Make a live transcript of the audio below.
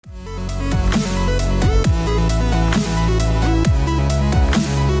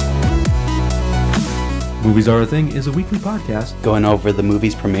Movies Are a Thing is a weekly podcast going over the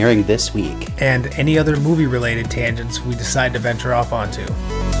movies premiering this week. And any other movie-related tangents we decide to venture off onto.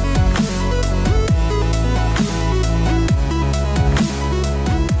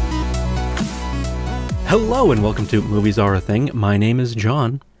 Hello and welcome to Movies Are a Thing. My name is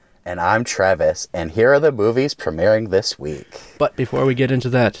John. And I'm Travis, and here are the movies premiering this week. But before we get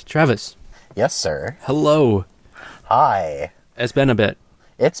into that, Travis. Yes, sir. Hello. Hi. It's been a bit.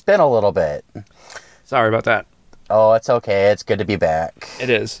 It's been a little bit. Sorry about that. Oh, it's okay. It's good to be back. It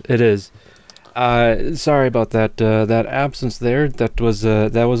is. Sorry about that that absence there. That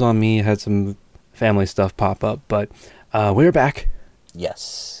was on me. I had some family stuff pop up, but we're back.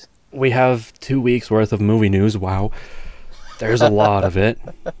 Yes. We have 2 weeks worth of movie news. Wow. There's a lot of it.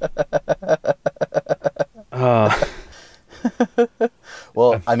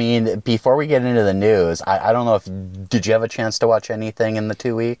 Well, I mean, before we get into the news, I don't know if... Did you have a chance to watch anything in the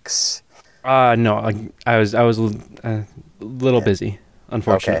 2 weeks? No. I was a little busy,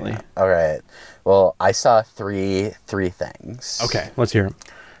 unfortunately. Okay. All right. Well, I saw three things. Okay, let's hear them.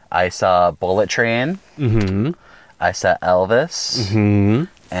 I saw Bullet Train. Mm-hmm. I saw Elvis. Mm-hmm.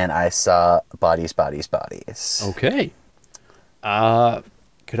 And I saw Bodies, Bodies, Bodies. Okay.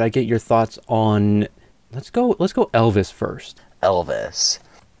 Could I get your thoughts on... Let's go Elvis first. Elvis.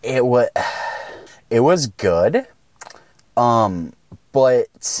 It was good.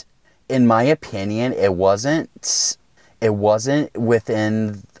 But in my opinion, it wasn't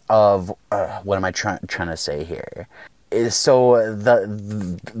within of what am I trying to say here? So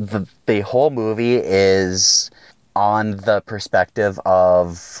the whole movie is on the perspective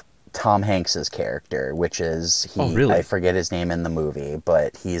of Tom Hanks's character, which is Oh, really? I forget his name in the movie,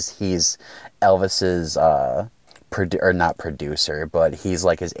 but he's Elvis's not producer, but he's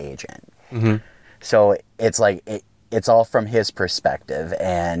like his agent. Mm-hmm. So it's like it's all from his perspective,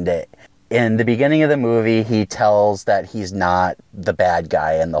 and in the beginning of the movie, he tells that he's not the bad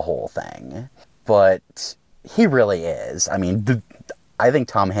guy in the whole thing, but he really is. I mean, I think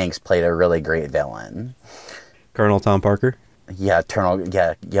Tom Hanks played a really great villain. Colonel Tom Parker? Yeah,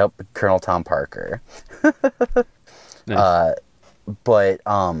 Colonel Tom Parker. Nice. But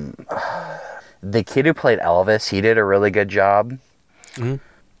the kid who played Elvis, he did a really good job. Mm-hmm.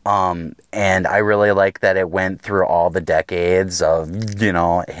 And I really like that it went through all the decades of,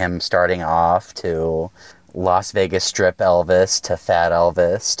 him starting off to Las Vegas Strip Elvis to Fat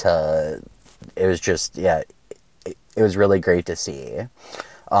Elvis to... It was just, it was really great to see.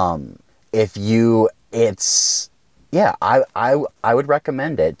 I would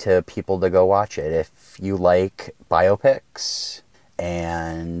recommend it to people to go watch it. If you like biopics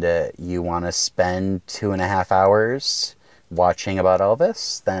and you want to spend 2.5 hours watching about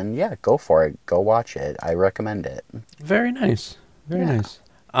Elvis, then go for it. Go watch it. I recommend it. Very nice. Very nice.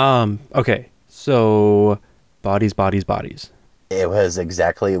 Okay, so Bodies, Bodies, Bodies. It was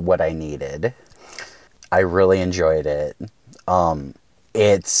exactly what I needed. I really enjoyed it.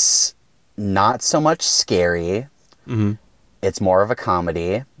 It's not so much scary. Mm-hmm. It's more of a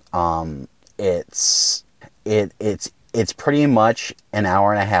comedy. It's pretty much an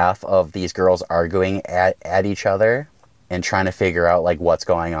hour and a half of these girls arguing at each other and trying to figure out like what's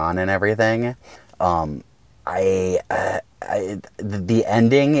going on and everything. The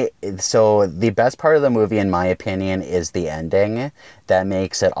ending. So the best part of the movie, in my opinion, is the ending that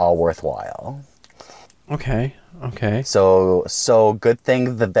makes it all worthwhile. Okay. So good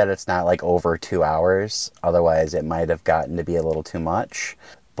thing that it's not like over 2 hours. Otherwise, it might have gotten to be a little too much.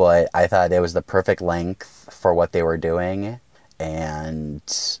 But I thought it was the perfect length for what they were doing, and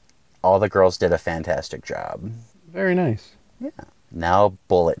all the girls did a fantastic job. Very nice. Yeah. Now,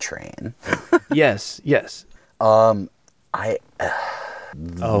 Bullet Train. Yes. Oh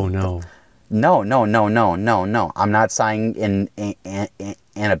no. No. I'm not saying in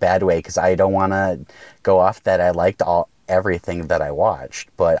a bad way, because I don't want to go off that I liked everything that I watched,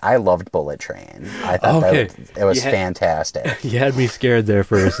 but I loved Bullet Train. I thought it was fantastic. You had me scared there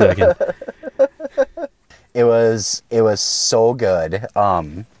for a second. It was so good.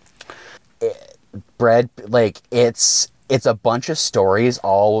 It's a bunch of stories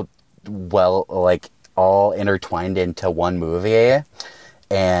all intertwined into one movie.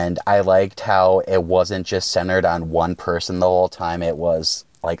 And I liked how it wasn't just centered on one person the whole time. It was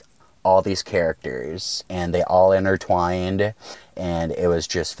like all these characters, and they all intertwined, and it was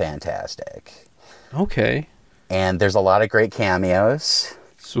just fantastic. Okay. And there's a lot of great cameos.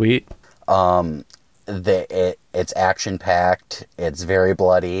 Sweet. It's action-packed. It's very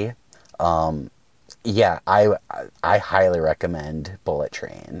bloody. I highly recommend Bullet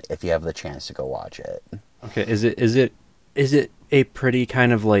Train if you have the chance to go watch it. Okay, is it a pretty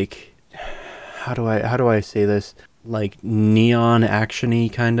kind of like, how do I say this? Like neon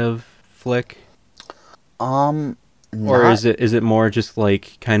actiony kind of flick? Or Not is it more just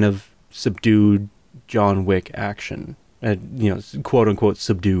like kind of subdued John Wick action? Quote unquote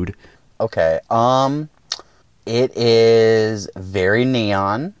subdued. okay. It is very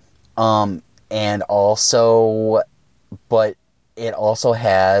neon. And also, but it also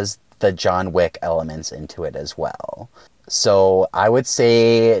has the John Wick elements into it as well. So I would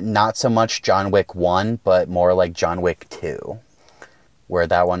say not so much John Wick 1, but more like John Wick 2, where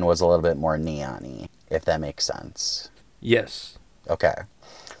that one was a little bit more neon-y, if that makes sense. Yes. Okay.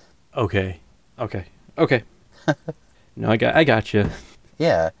 Okay. No, I got you.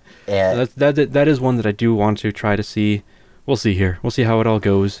 Yeah. And That is one that I do want to try to see. We'll see here. We'll see how it all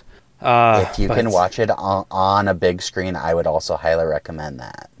goes. if you can watch it on a big screen, I would also highly recommend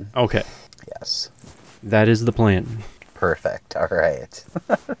that. Okay. Yes. That is the plan. Perfect. All right.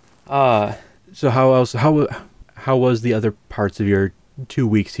 So how was the other parts of your 2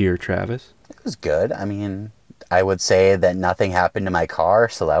 weeks here, Travis? It was good. I mean, I would say that nothing happened to my car,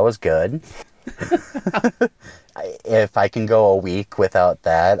 so that was good. If I can go a week without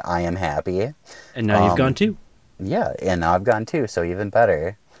that, I am happy. And now you've gone too. Yeah, and now I've gone too, so even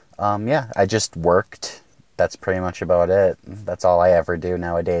better. Yeah, I just worked. That's pretty much about it. That's all I ever do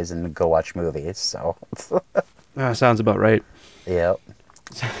nowadays, and go watch movies, so. Sounds about right. Yep.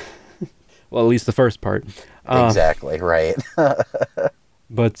 Well, at least the first part. Exactly, right.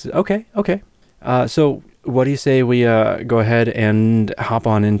 But okay. So what do you say we go ahead and hop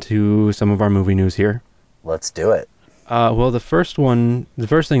on into some of our movie news here? Let's do it. Well, the first thing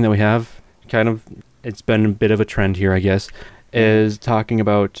that we have, kind of, it's been a bit of a trend here, I guess, is talking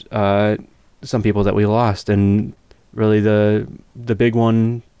about some people that we lost, and really the big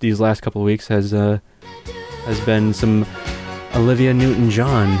one these last couple of weeks has been some Olivia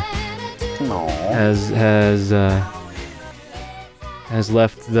Newton-John No. has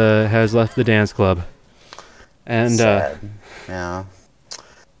left the dance club, and Sad. Yeah.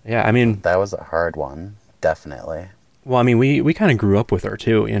 yeah, I mean, That was a hard one. Definitely. well, I mean, we kind of grew up with her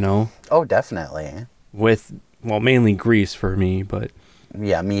too, Oh, definitely. with, well, mainly Grease for me, but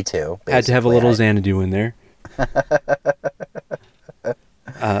Yeah, me too. had to have a little basically. Xanadu in there.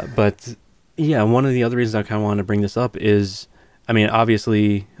 But yeah, one of the other reasons I kind of wanted to bring this up is, I mean,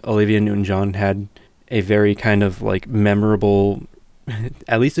 obviously Olivia Newton-John had a very kind of like memorable,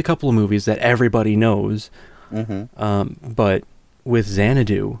 at least a couple of movies that everybody knows. But with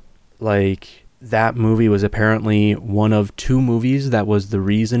Xanadu, like, that movie was apparently one of 2 movies that was the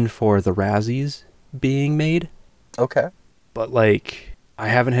reason for the Razzies being made. Okay. But like, I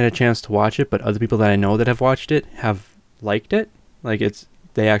haven't had a chance to watch it, but other people that I know that have watched it have liked it. Like,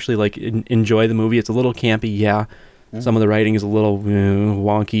 they actually like enjoy the movie. It's a little campy, yeah. Some of the writing is a little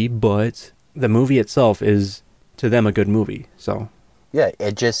wonky, but the movie itself is, to them, a good movie. So Yeah,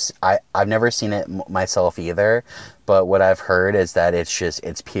 it just, I've never seen it myself either, but what I've heard is that it's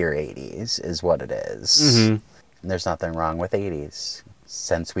pure 80s is what it is. And there's nothing wrong with 80s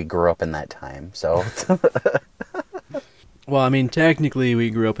since we grew up in that time, so. well, I mean, technically we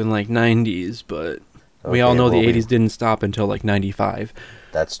grew up in like 90s, but we all Okay, know the well, 80s didn't stop until like 95.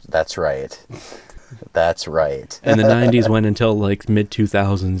 That's right. That's right. And the 90s went until like mid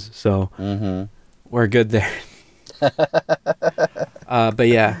 2000s, so we're good there. But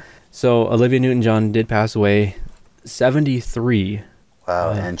yeah, so Olivia Newton-John did pass away, 73.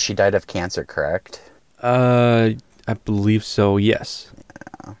 Wow, and she died of cancer, correct? I believe so, yes.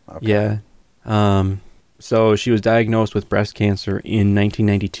 Okay. Yeah. So she was diagnosed with breast cancer in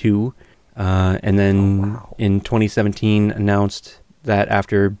 1992, and then in 2017 announced that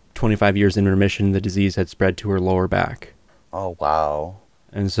after 25 years in remission, the disease had spread to her lower back. Oh, wow.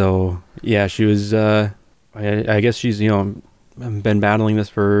 And so, yeah, she was, I guess she's, been battling this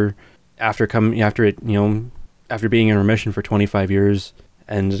after being in remission for 25 years,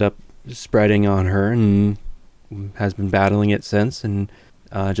 ended up spreading on her and has been battling it since. And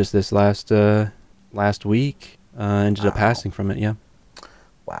just this last week, ended up passing from it. Yeah.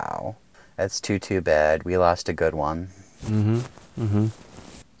 Wow. That's too bad. We lost a good one.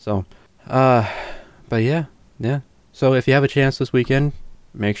 So, but yeah. So if you have a chance this weekend,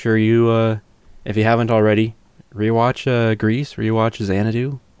 make sure you, if you haven't already, rewatch Grease, rewatch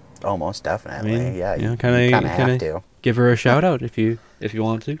Xanadu. Oh, most definitely. I mean, yeah, you kind kind of have of to. give her a shout out if you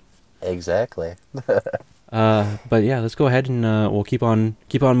want to. Exactly. But yeah, let's go ahead and we'll keep on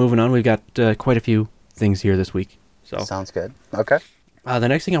moving on. We've got quite a few things here this week. So Sounds good. Okay. the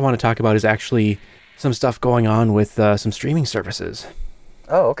next thing I want to talk about is actually some stuff going on with some streaming services.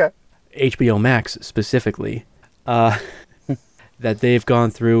 Oh, okay. HBO Max specifically, that they've gone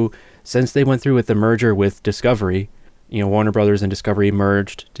through. since they went through with the merger with Discovery, Warner Brothers and Discovery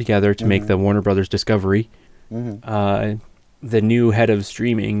merged together to make the Warner Brothers Discovery. The new head of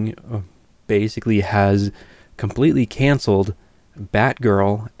streaming basically has completely canceled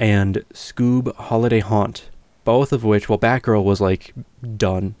Batgirl and Scoob Holiday Haunt, both of which, Batgirl was like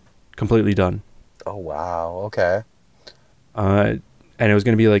done, completely done. Oh wow, okay. And it was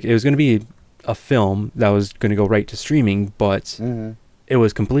going to be a film that was going to go right to streaming, but it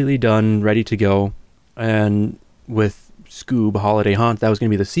was completely done, ready to go. And with Scoob Holiday Haunt, that was going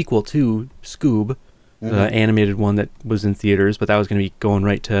to be the sequel to Scoob, the animated one that was in theaters, but that was going to be going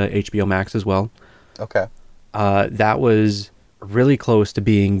right to HBO Max as well. Okay. That was really close to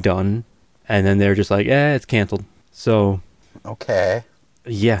being done, and then they're just like, it's canceled. So, okay.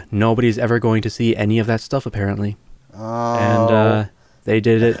 Yeah, nobody's ever going to see any of that stuff, apparently. Oh. And they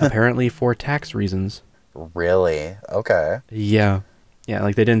did it apparently for tax reasons. Really? Okay. Yeah,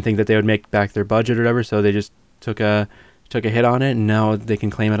 like they didn't think that they would make back their budget or whatever, so they just took a hit on it, and now they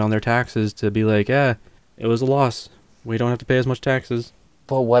can claim it on their taxes to be like, it was a loss. We don't have to pay as much taxes.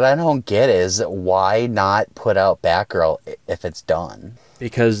 But what I don't get is why not put out Batgirl if it's done?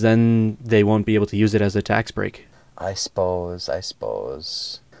 Because then they won't be able to use it as a tax break. I suppose.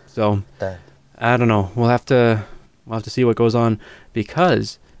 So, I don't know. We'll have to see what goes on,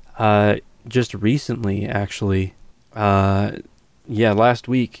 because just recently, actually, last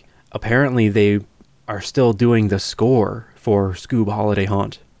week, apparently they are still doing the score for Scoob Holiday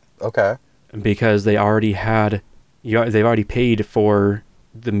Haunt. Okay. Because they've already paid for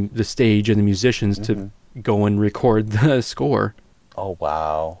the stage and the musicians to go and record the score. Oh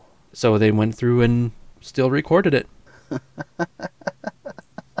wow. So they went through and still recorded it.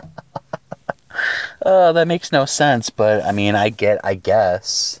 That makes no sense, but I mean, I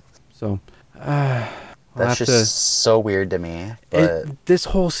guess. So, that's just so weird to me. But this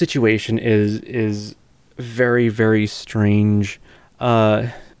whole situation is very, very strange.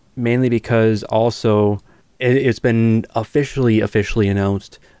 Mainly because also it's been officially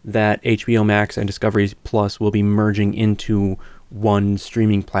announced that HBO Max and Discovery Plus will be merging into one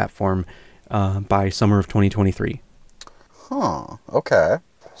streaming platform by summer of 2023. Huh. Okay.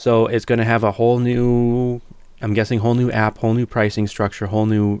 So it's going to have a whole new app, whole new pricing structure, whole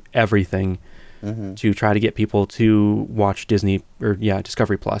new everything to try to get people to watch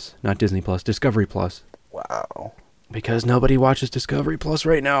Discovery Plus, not Disney Plus, Discovery Plus. Wow. Because nobody watches Discovery Plus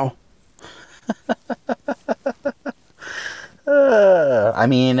right now. I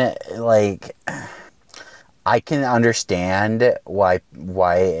mean, like, I can understand why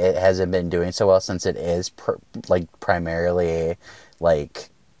it hasn't been doing so well, since it is primarily like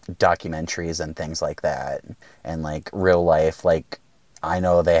documentaries and things like that, and like real life. Like, I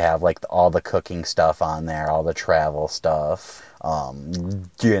know they have like all the cooking stuff on there, all the travel stuff, all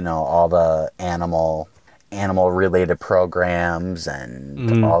the animal related programs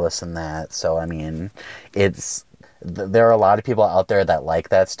and all this and that. So I mean, there are a lot of people out there that like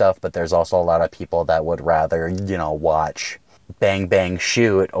that stuff, but there's also a lot of people that would rather watch Bang Bang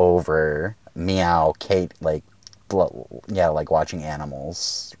Shoot over Meow Kate, like watching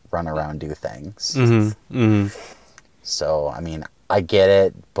animals run around, do things. So I mean, I get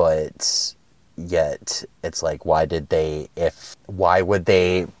it, but yet it's like, why would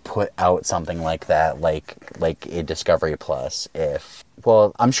they put out something like that, like a Discovery Plus,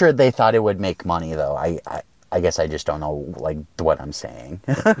 well, I'm sure they thought it would make money, though. I guess I just don't know, like, what I'm saying.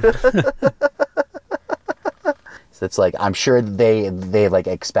 So it's like, I'm sure they like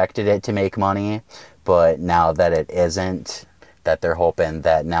expected it to make money, but now that it isn't, that they're hoping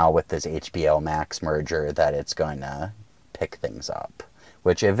that now with this HBO Max merger that it's going to pick things up,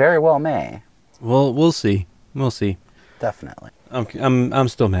 which it very well may. Well, we'll see. Definitely. I'm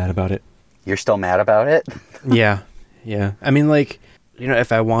still mad about it. You're still mad about it? Yeah. I mean, like,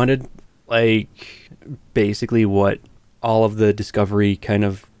 if I wanted, like, basically what all of the Discovery kind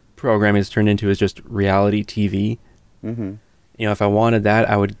of programming is turned into is just reality TV. If I wanted that,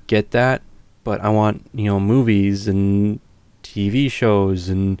 I would get that, but I want, movies and TV shows,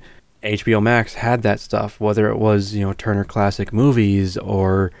 and HBO Max had that stuff, whether it was, Turner Classic Movies,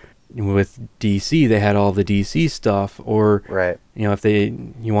 or with DC, they had all the DC stuff, or, right. If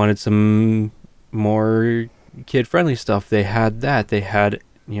you wanted some more kid-friendly stuff, they had that. They had,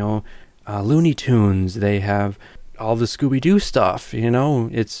 Looney Tunes. They have all the Scooby-Doo stuff.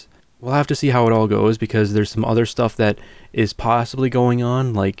 We'll have to see how it all goes, because there's some other stuff that is possibly going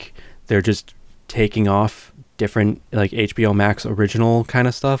on, like they're just taking off different, like, HBO Max original kind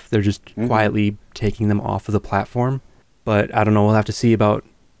of stuff. They're just quietly taking them off of the platform. But I don't know. We'll have to see about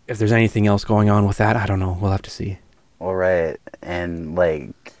if there's anything else going on with that. I don't know. We'll have to see. All right. And, like,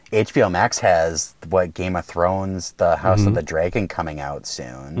 HBO Max has what, Game of Thrones, The House of the Dragon coming out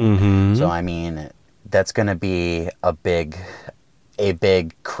soon. So I mean, that's going to be a big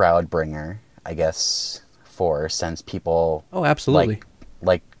crowd bringer, I guess, since people Oh, absolutely.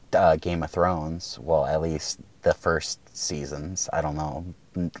 like Game of Thrones. Well, at least the first seasons. I don't know.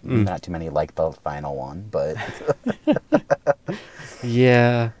 Not too many like the final one, but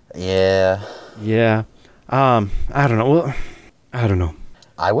Yeah. yeah. Yeah. I don't know. Well, I don't know.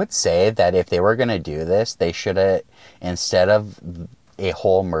 I would say that if they were going to do this, they should have, instead of a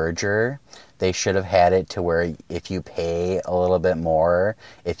whole merger, they should have had it to where if you pay a little bit more,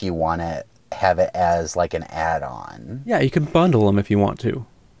 if you want to have it as like an add-on. Yeah, you can bundle them if you want to.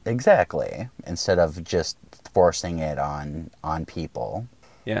 Exactly. Instead of just forcing it on people.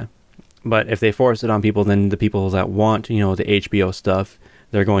 Yeah. But if they force it on people, then the people that want, the HBO stuff,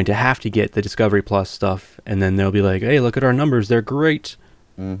 they're going to have to get the Discovery Plus stuff, and then they'll be like, hey, look at our numbers, they're great.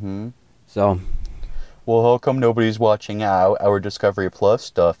 So, well, how come nobody's watching our Discovery Plus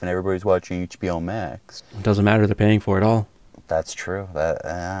stuff and everybody's watching HBO Max? it doesn't matter, they're paying for it all. That's true. That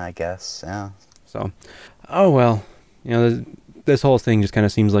I guess, yeah. So, oh well, this whole thing just kind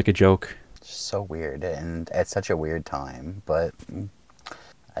of seems like a joke. It's so weird, and at such a weird time, but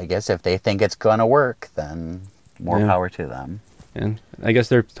I guess if they think it's gonna work, then more power to them. And I guess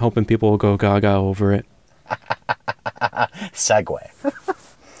they're hoping people will go gaga over it. Segue.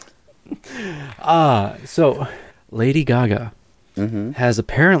 So Lady Gaga has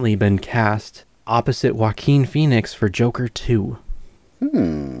apparently been cast opposite Joaquin Phoenix for Joker 2.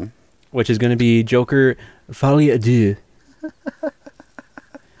 Which is going to be Joker Folie à Deux.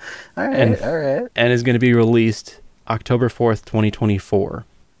 All right. And is going to be released October 4th, 2024.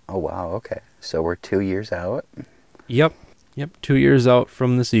 Oh, wow, okay. So we're 2 years out? Yep, 2 years out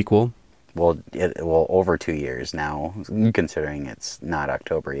from the sequel. Well, over 2 years now, considering it's not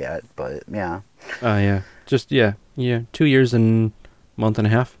October yet, but yeah. Yeah. 2 years and a month and a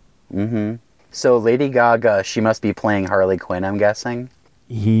half. So Lady Gaga, she must be playing Harley Quinn, I'm guessing?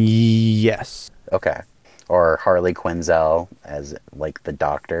 Yes. Okay. Or Harley Quinzel as, like, the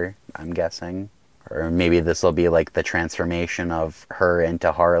Doctor, I'm guessing? Or maybe this will be, like, the transformation of her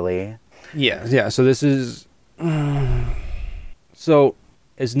into Harley? Yeah, so this is... So,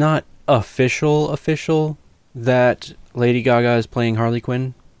 it's not official that Lady Gaga is playing Harley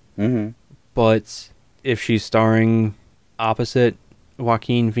Quinn. But if she's starring opposite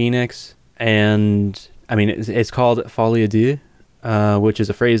Joaquin Phoenix, and I mean it's called folie à deux, which is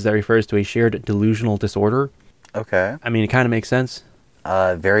a phrase that refers to a shared delusional disorder. Okay. I mean, it kind of makes sense.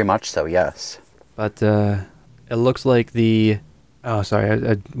 Very much so, yes. But it looks like the... Oh, sorry,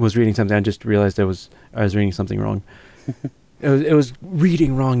 I was reading something. I just realized I was reading something wrong. It was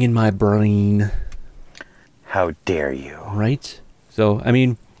reading wrong in my brain. How dare you? Right? So, I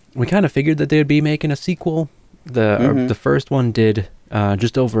mean, we kind of figured that they would be making a sequel. The first one did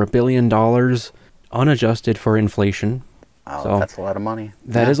just over $1 billion, unadjusted for inflation. Oh, so that's a lot of money.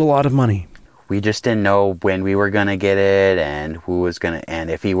 That is a lot of money. We just didn't know when we were going to get it and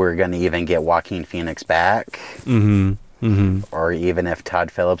and if we were going to even get Joaquin Phoenix back. Or even if Todd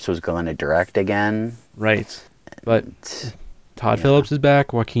Phillips was going to direct again. Right. But Todd Phillips is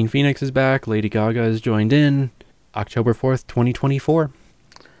back, Joaquin Phoenix is back, Lady Gaga is joined in, October 4th, 2024.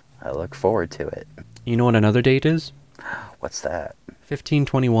 I look forward to it. You know what another date is? What's that?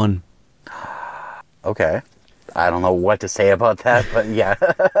 15/21. Okay. I don't know what to say about that, but yeah.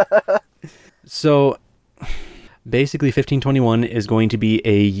 So, basically 15/21 is going to be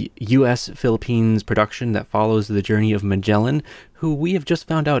a U.S.-Philippines production that follows the journey of Magellan, who we have just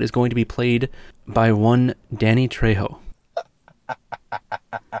found out is going to be played by one Danny Trejo.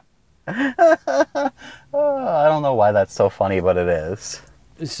 I don't know why that's so funny, but it is.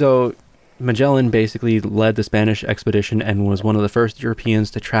 So, Magellan basically led the Spanish expedition and was one of the first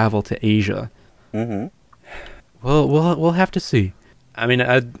Europeans to travel to Asia. Well, we'll have to see. I mean,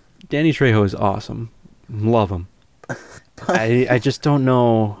 Danny Trejo is awesome. Love him. I just don't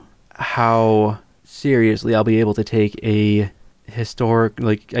know how seriously I'll be able to take a historic,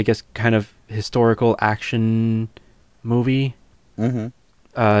 like, I guess, kind of historical action movie.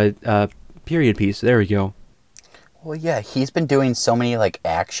 Period piece. There we go. Well, yeah, he's been doing so many, like,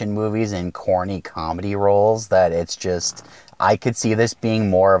 action movies and corny comedy roles that it's just... I could see this being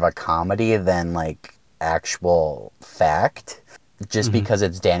more of a comedy than, like, actual fact. Just because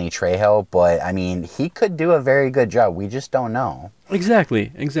it's Danny Trejo. But, I mean, he could do a very good job. We just don't know.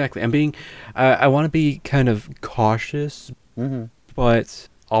 Exactly. I want to be kind of cautious, but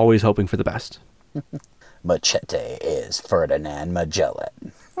always hoping for the best. Machete is Ferdinand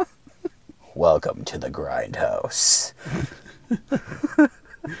Magellan. Welcome to the Grindhouse.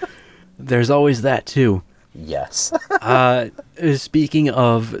 there's always that too. Yes. Speaking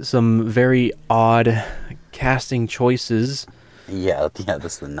of some very odd casting choices, yeah,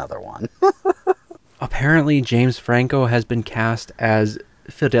 this is another one. apparently James Franco has been cast as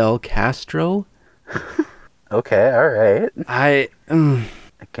Fidel Castro. Okay, all right.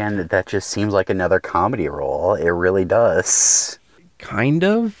 Again, that just seems like another comedy role. It really does. Kind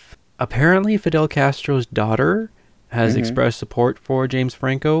of. Apparently Fidel Castro's daughter has expressed support for James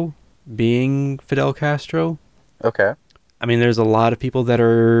Franco being Fidel Castro. Okay. I mean, there's a lot of people that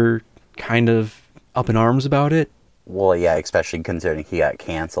are kind of up in arms about it. Well, yeah, especially considering he got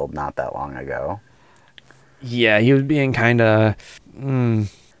canceled not that long ago. Yeah, he was being kind of...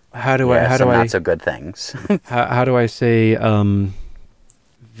 how do I not so good things. how do I say...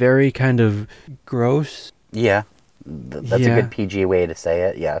 very kind of gross? Yeah. That's a good PG way to say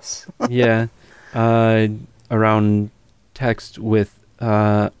it, yes. Yeah. Around text with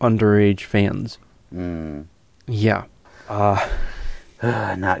underage fans. Yeah.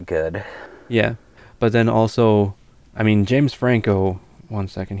 Not good. Yeah. But then also, I mean, James Franco, one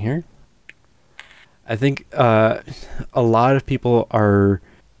second here. I think a lot of people are,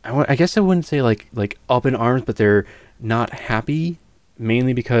 I guess I wouldn't say like up in arms, but they're not happy,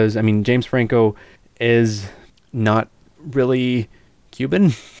 mainly because, I mean, James Franco is not really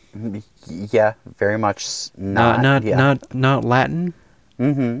Cuban. Yeah, very much not Latin.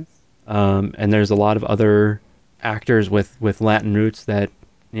 Mm-hmm. And there's a lot of other actors with Latin roots that,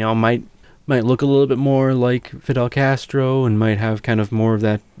 you know, might look a little bit more like Fidel Castro and might have kind of more of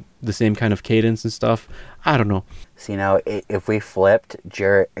the same kind of cadence and stuff. I don't know. So, you know, if we flipped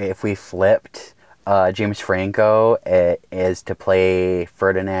James Franco as to play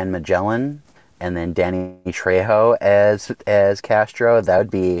Ferdinand Magellan, and then Danny Trejo as Castro,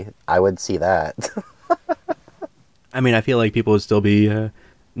 I would see that. I mean, I feel like people would still be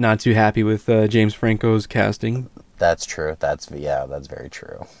not too happy with James Franco's casting. That's true. That's very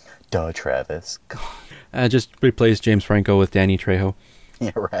true. Duh, Travis. Just replace James Franco with Danny Trejo. Yeah,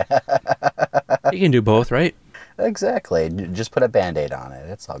 right. You can do both, right? Exactly. Just put a Band-Aid on it.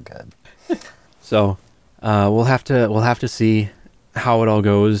 It's all good. So, we'll have to see how it all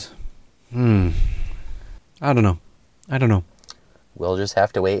goes. I don't know. We'll just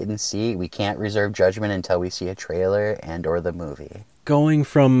have to wait and see. We can't reserve judgment until we see a trailer and or the movie. Going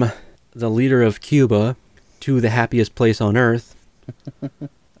from the leader of Cuba to the happiest place on earth,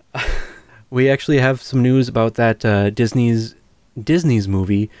 we actually have some news about that Disney's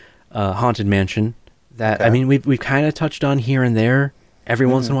movie, Haunted Mansion. That, okay. I mean, we've kind of touched on here and there every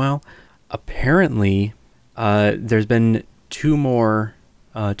once in a while. Apparently, there's been two more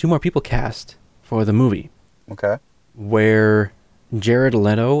people cast for the movie. Okay. Where Jared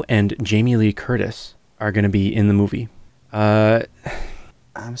Leto and Jamie Lee Curtis are going to be in the movie.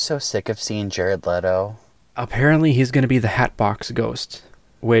 I'm so sick of seeing Jared Leto. Apparently, he's going to be the Hatbox Ghost,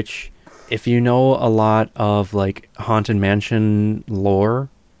 which, if you know a lot of like Haunted Mansion lore,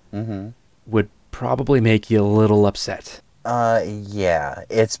 would probably make you a little upset. Yeah,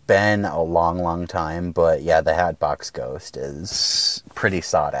 it's been a long time, but yeah, the Hatbox Ghost is pretty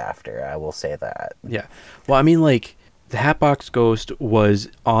sought after, I will say that. Yeah. Well, I mean, like, the Hatbox Ghost was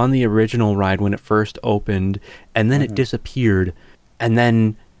on the original ride when it first opened, and then it disappeared, and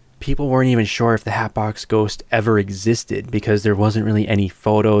then people weren't even sure if the Hatbox Ghost ever existed, because there wasn't really any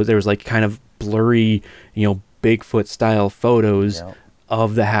photos. There was, like, kind of blurry, you know, Bigfoot-style photos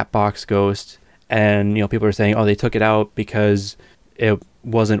of the Hatbox Ghost. And, you know, people are saying, oh, they took it out because it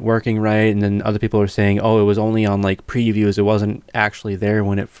wasn't working right. And then other people are saying, oh, it was only on like previews. It wasn't actually there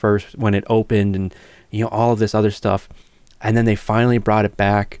when it opened, and, you know, all of this other stuff. And then they finally brought it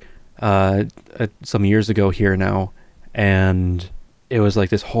back some years ago here now. And it was like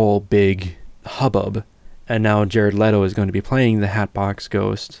this whole big hubbub. And now Jared Leto is going to be playing the Hatbox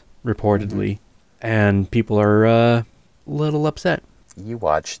Ghost, reportedly. And people are a little upset. You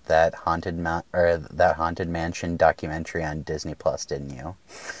watched that Haunted Mansion documentary on Disney Plus, didn't you?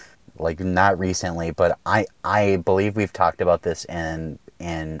 Like, not recently, but I believe we've talked about this in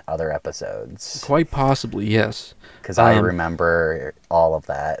other episodes. Quite possibly, yes. Because I remember all of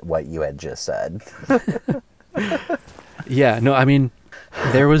that, what you had just said. Yeah, no, I mean,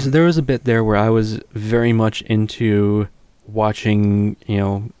 there was a bit there where I was very much into watching, you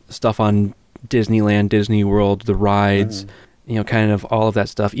know, stuff on Disneyland, Disney World, the rides. You know, kind of all of that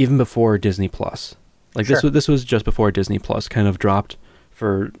stuff, even before Disney Plus. Like, sure. This was just before Disney Plus kind of dropped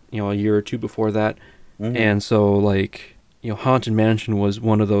for, you know, a year or two before that. And so, like, you know, Haunted Mansion was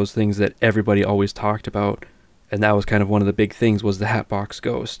one of those things that everybody always talked about. And that was kind of one of the big things, was the Hatbox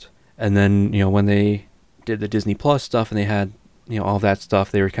Ghost. And then, you know, when they did the Disney Plus stuff and they had all that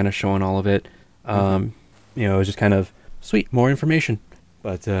stuff. They were kind of showing all of it. It was just kind of sweet, more information.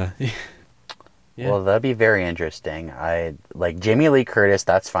 But yeah. Well, that'd be very interesting. I like Jamie Lee Curtis.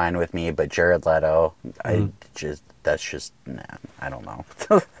 That's fine with me, but Jared Leto, I don't know.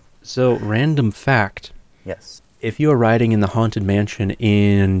 So, random fact. Yes. If you are riding in the Haunted Mansion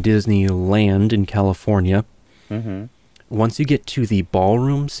in Disneyland in California, once you get to the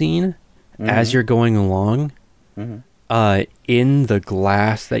ballroom scene, as you're going along, in the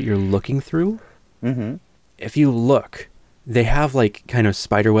glass that you're looking through, if you look, they have like kind of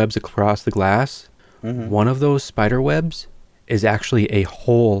spider webs across the glass. One of those spider webs is actually a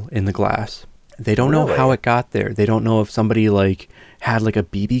hole in the glass. They don't know how it got there. They don't know if somebody like had like a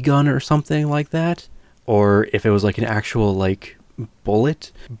BB gun or something like that, or if it was like an actual like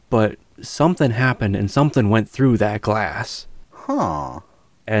bullet, but something happened and something went through that glass. Huh.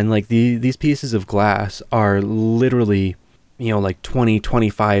 And like these pieces of glass are literally, like 20,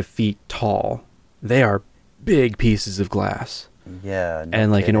 25 feet tall. They are big pieces of glass. Yeah. No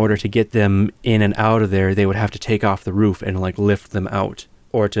And like kidding. in order to get them in and out of there, they would have to take off the roof and like lift them out.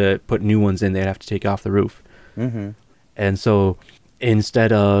 Or to put new ones in, they'd have to take off the roof. And so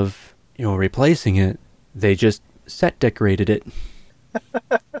instead of, replacing it, they just set decorated it.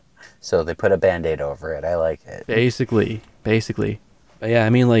 So they put a Band-Aid over it. I like it. Basically. But yeah, I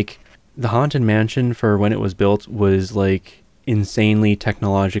mean, like, the Haunted Mansion for when it was built was, like, insanely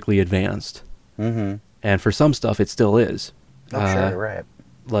technologically advanced. And for some stuff, it still is. Oh, sure, right.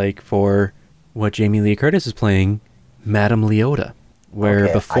 Like, for what Jamie Lee Curtis is playing, Madame Leota. Where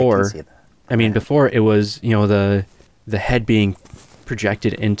Okay, before, I can see that. Before it was, the head being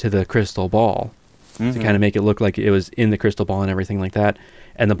projected into the crystal ball to kind of make it look like it was in the crystal ball and everything like that.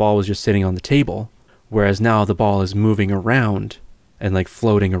 And the ball was just sitting on the table. Whereas now the ball is moving around and like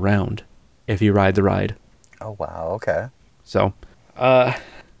floating around if you ride the ride. Oh, wow. Okay. So,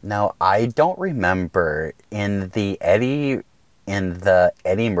 Now, I don't remember in the Eddie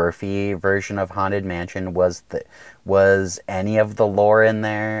Murphy version of Haunted Mansion, was any of the lore in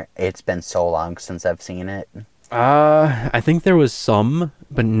there? It's been so long since I've seen it. I think there was some,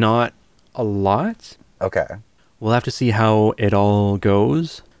 but not a lot. Okay. We'll have to see how it all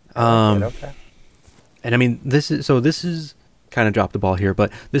goes. Okay. And I mean, this is kind of dropped the ball here,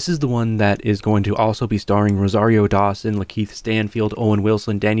 but this is the one that is going to also be starring Rosario Dawson, Lakeith Stanfield, Owen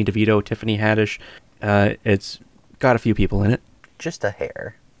Wilson, Danny DeVito, Tiffany Haddish. It's got a few people in it. Just a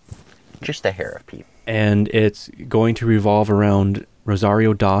hair of people. And it's going to revolve around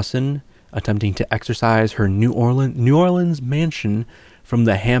Rosario Dawson attempting to exorcise her New Orleans mansion from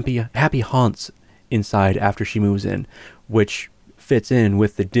the happy haunts inside after she moves in, which fits in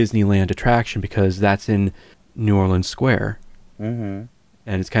with the Disneyland attraction because that's in New Orleans Square. And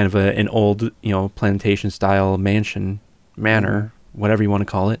it's kind of an old, plantation style manor, whatever you want to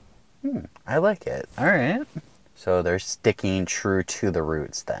call it. I like it. All right. So they're sticking true to the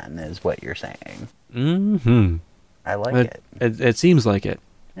roots then, is what you're saying. I like it. It seems like it.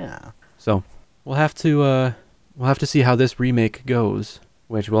 Yeah. So we'll have to see how this remake goes,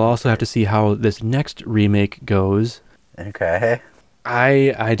 which we'll also have to see how this next remake goes. Okay.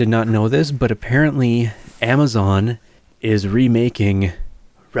 I did not know this, but apparently Amazon is remaking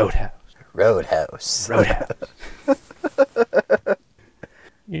Roadhouse. Roadhouse. Roadhouse.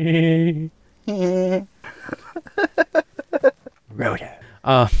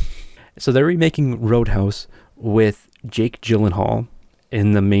 So they're remaking Roadhouse with Jake Gyllenhaal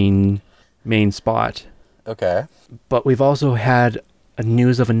in the main spot. Okay. But we've also had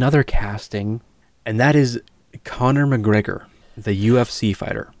news of another casting, and that is Conor McGregor, the UFC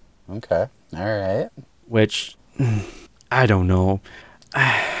fighter. Okay. All right. Which I don't know.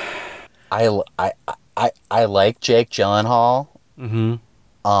 I like Jake Gyllenhaal.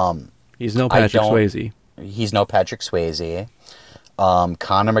 He's no Patrick Swayze. He's no Patrick Swayze.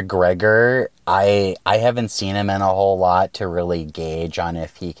 Conor McGregor, I haven't seen him in a whole lot to really gauge on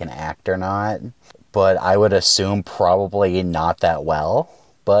if he can act or not. But I would assume probably not that well.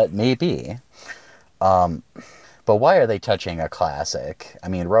 But maybe. But why are they touching a classic? I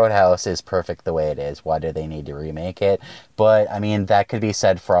mean, Roadhouse is perfect the way it is. Why do they need to remake it? But, I mean, that could be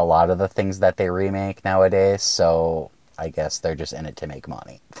said for a lot of the things that they remake nowadays. So, I guess they're just in it to make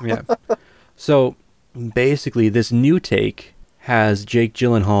money. Yeah. So, basically, this new take has Jake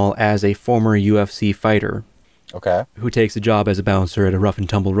Gyllenhaal as a former UFC fighter. Okay. Who takes a job as a bouncer at a rough and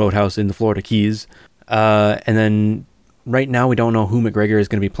tumble roadhouse in the Florida Keys. And then, right now, we don't know who McGregor is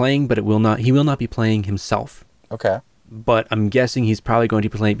going to be playing, but he will not be playing himself. Okay. But I'm guessing he's probably going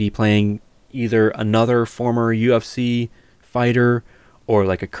to be playing either another former UFC fighter or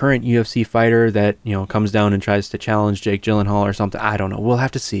like a current UFC fighter that, comes down and tries to challenge Jake Gyllenhaal or something. I don't know. We'll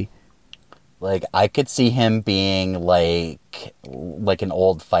have to see. Like, I could see him being like an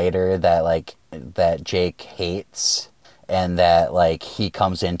old fighter that Jake hates, and that like he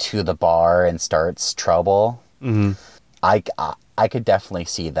comes into the bar and starts trouble. Mm-hmm. I could definitely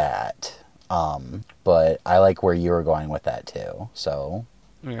see that. But I like where you were going with that too. So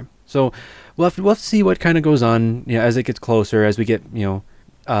Okay. So we'll have to see what kind of goes on, as it gets closer, as we get,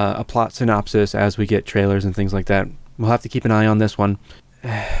 a plot synopsis, as we get trailers and things like that. We'll have to keep an eye on this one.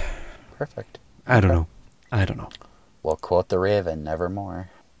 perfect. I don't know. We'll quote the Raven, nevermore.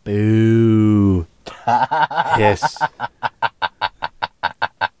 Boo. Yes.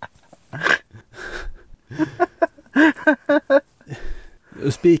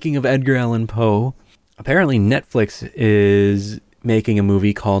 Speaking of Edgar Allan Poe, apparently Netflix is making a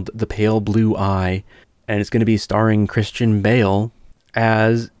movie called The Pale Blue Eye, and it's going to be starring Christian Bale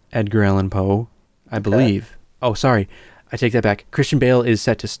as Edgar Allan Poe, I believe. Oh, sorry. I take that back. Christian Bale is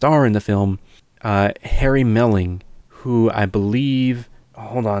set to star in the film. Harry Melling, who I believe...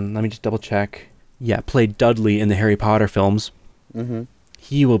 Hold on, let me just double check. Yeah, played Dudley in the Harry Potter films. Mm-hmm.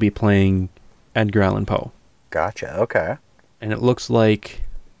 He will be playing Edgar Allan Poe. Gotcha, okay. And it looks like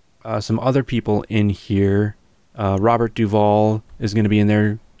some other people in here. Robert Duvall is going to be in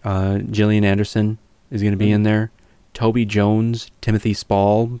there. Gillian Anderson is going to be in there. Toby Jones, Timothy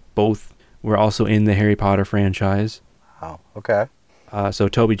Spall, both were also in the Harry Potter franchise. Oh, okay. So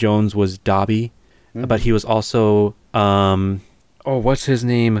Toby Jones was Dobby, but he was also, what's his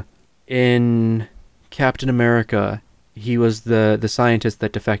name? In Captain America, he was the scientist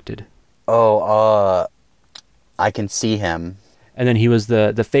that defected. Oh, I can see him. And then he was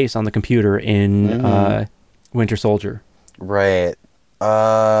the face on the computer in Winter Soldier. Right.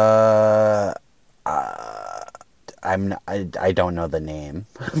 I don't know the name.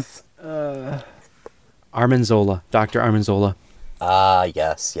 Armanzola, Dr. Armanzola.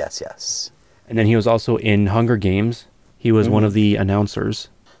 Yes. And then he was also in Hunger Games. He was one of the announcers.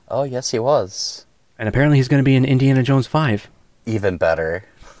 Oh, yes, he was. And apparently he's going to be in Indiana Jones 5. Even better.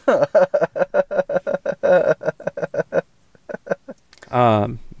 But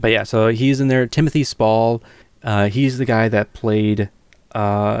yeah, so he's in there. Timothy Spall, he's the guy that played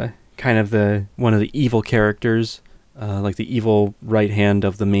kind of one of the evil characters, like the evil right hand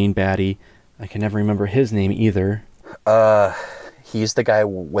of the main baddie. I can never remember his name either. He's the guy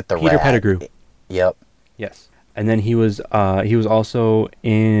with the Peter rat. Pettigrew. Yep. Yes. And then he was also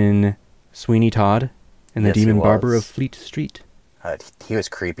in Sweeney Todd and the Yes, he Demon Barber was. of Fleet Street. He was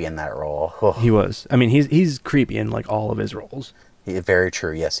creepy in that role. He was. I mean, he's creepy in like all of his roles. Very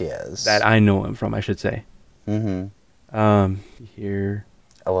true. Yes, he is. That I know him from, I should say. Mm-hmm. Here.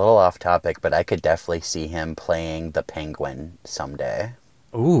 A little off topic, but I could definitely see him playing the Penguin someday.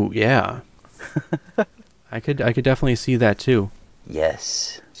 Ooh, yeah. I could definitely see that too.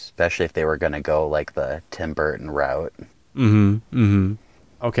 Yes. Especially if they were going to go like the Tim Burton route.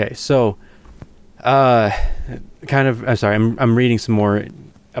 Okay, so I'm sorry, I'm reading some more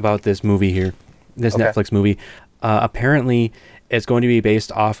about this movie here. This Okay. Netflix movie. Apparently it's going to be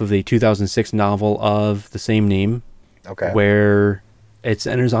based off of the 2006 novel of the same name. Okay. Where it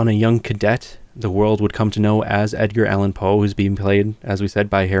centers on a young cadet the world would come to know as Edgar Allan Poe, who's being played, as we said,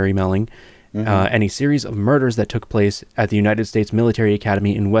 by Harry Melling. And a series of murders that took place at the United States Military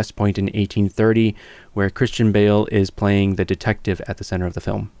Academy in West Point in 1830, where Christian Bale is playing the detective at the center of the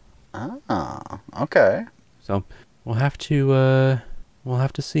film. Oh, okay. So we'll have to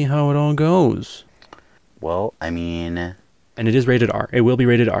see how it all goes. Well, I mean... And it is rated R. It will be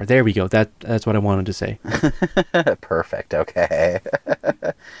rated R. There we go. That's what I wanted to say. Perfect, okay.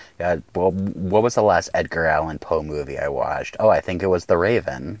 Yeah, well, what was the last Edgar Allan Poe movie I watched? Oh, I think it was The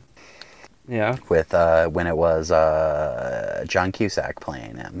Raven. Yeah. With, when it was John Cusack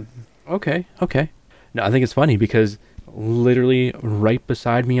playing him. Okay. No, I think it's funny because literally right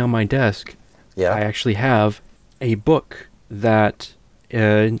beside me on my desk, Yeah. I actually have a book that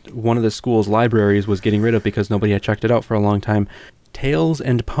one of the school's libraries was getting rid of because nobody had checked it out for a long time. Tales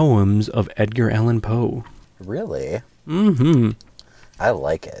and Poems of Edgar Allan Poe. Really? Mm-hmm. I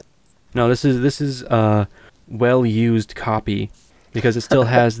like it. No, this is a well-used copy because it still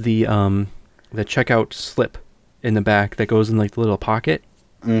has the checkout slip in the back that goes in like the little pocket.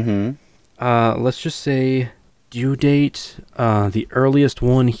 Mm-hmm. Let's just say due date, the earliest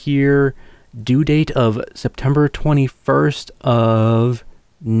one here, due date of September 21st of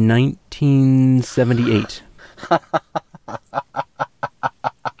 1978.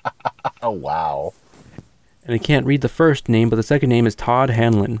 Oh, wow. And I can't read the first name, but the second name is Todd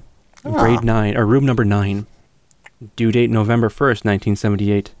Hanlon. Grade 9, or room number 9. Due date November 1st,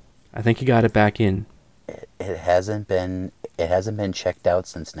 1978. I think he got it back in. It hasn't been checked out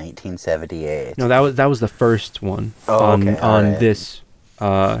since 1978. No, that was the first one Oh, on okay, all right. this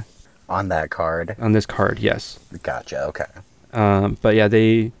On that card. on this card. Yes. Gotcha. Okay. But yeah,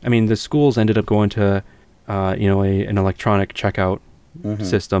 the schools ended up going to an electronic checkout Mhm.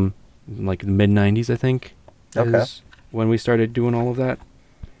 system like the mid 90s, I think. Okay. Is when we started doing all of that.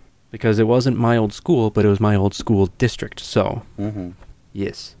 Because it wasn't my old school, but it was my old school district. So, Mhm.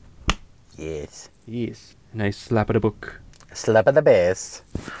 yes. Yes. Yes. Nice slap of the book. Slap of the bass.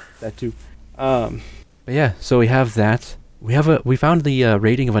 That too. But yeah, so we have that. We found the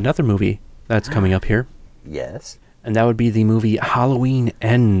rating of another movie that's coming up here, Yes. and that would be the movie Halloween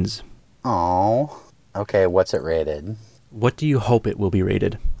Ends. Oh. Okay. What's it rated? What do you hope it will be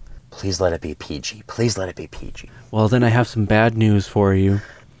rated? Please let it be PG. Please let it be PG. Well, then I have some bad news for you.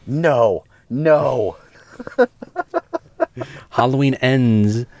 No. No. Halloween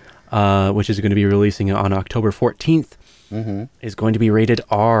Ends, which is going to be releasing on October 14th, Mhm. is going to be rated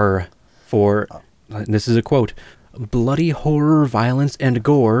R for, this is a quote, bloody horror, violence, and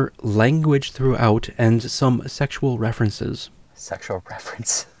gore, language throughout, and some sexual references. Sexual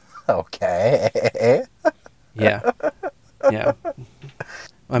reference. Okay. Yeah. Yeah.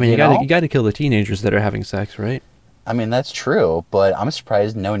 I mean, You you know? gotta kill the teenagers that are having sex, right? I mean, that's true, but I'm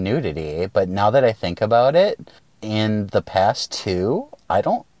surprised no nudity. But now that I think about it, in the past two, I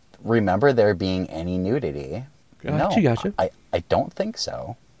don't remember there being any nudity. Gotcha. I don't think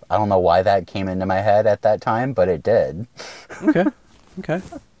so. I don't know why that came into my head at that time, but it did. Okay. Okay.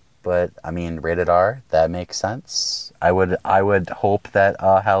 But I mean, rated R, that makes sense. I would hope that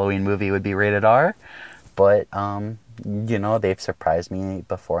a Halloween movie would be rated R, but they've surprised me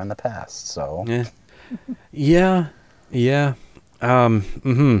before in the past. So Yeah. Yeah. Yeah.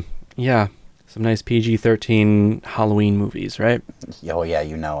 Yeah. Some nice PG-13 Halloween movies, right? oh yeah,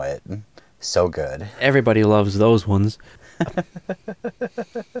 you know it. So good. Everybody loves those ones.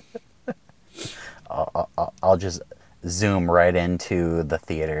 I'll just zoom right into the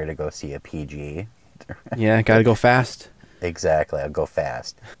theater to go see a PG. Yeah, gotta go fast. Exactly. I'll go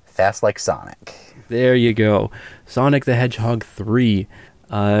fast. Fast like Sonic. There you go. Sonic the Hedgehog 3.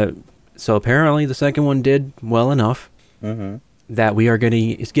 So apparently the second one did well enough Mm-hmm. that we are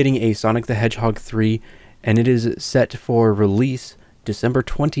getting a Sonic the Hedgehog 3, and it is set for release December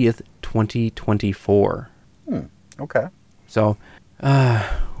 20th, 2024. Okay. So,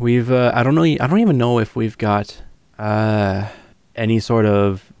 we've I don't even know if we've got any sort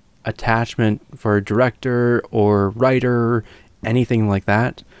of attachment for director or writer, anything like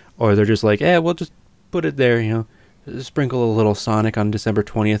that, or they're just like, we'll just put it there, sprinkle a little Sonic on December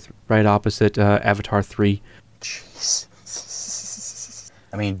 20th, right opposite Avatar 3. Jeez.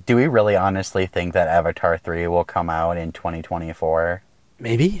 I mean, do we really honestly think that Avatar 3 will come out in 2024?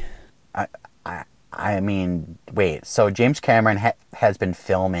 Maybe. I mean, wait, so James Cameron has been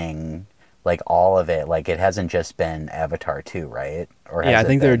filming, like, all of it. Like, it hasn't just been Avatar 2, right? Or has Yeah, I it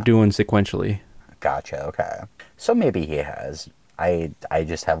think they're been? doing sequentially. Gotcha, okay. So maybe he has. I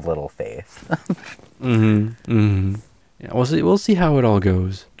just have little faith. Yeah, we'll see how it all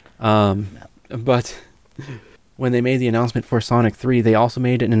goes. But when they made the announcement for Sonic 3, they also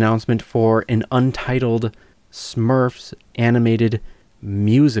made an announcement for an untitled Smurfs animated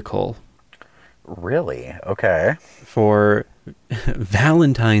musical Really? Okay. for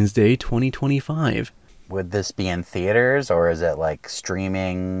Valentine's Day 2025. Would this be in theaters, or is it like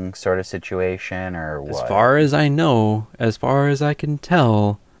streaming sort of situation, or what? As far as I know, as far as I can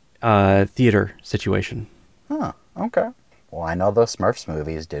tell, theater situation. Huh, okay. Well, I know those Smurfs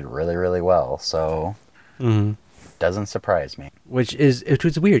movies did really, really well, so doesn't surprise me. Which is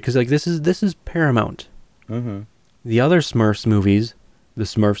weird because like this is Paramount. Mm-hmm. The other Smurfs movies, the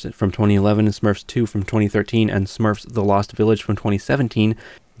Smurfs from 2011 and Smurfs 2 from 2013 and Smurfs The Lost Village from 2017,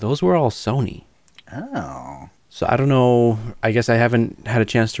 those were all Sony. Oh. So I don't know, I guess I haven't had a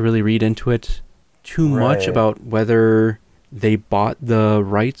chance to really read into it too much Right. about whether they bought the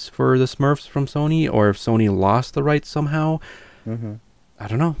rights for the Smurfs from Sony or if Sony lost the rights somehow. Mm-hmm. I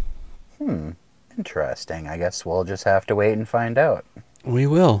don't know. Interesting. I guess we'll just have to wait and find out. We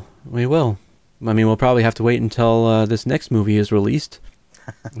will. I mean, we'll probably have to wait until this next movie is released.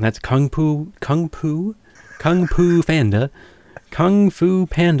 And that's Kung Fu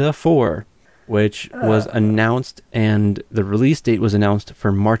Panda 4, which was announced, and the release date was announced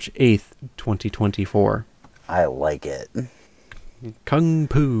for March 8th, 2024. I like it. Kung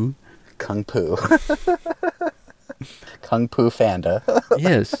Fu. Kung Fu. Kung Fu Fanda.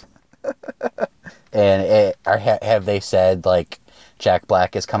 Yes. And have they said, like, Jack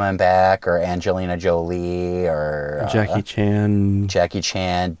Black is coming back, or Angelina Jolie, or Jackie Chan, Seth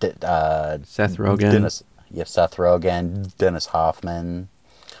Rogen, Seth Rogen, Dennis Hoffman,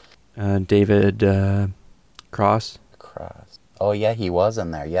 David Cross. Oh yeah, he was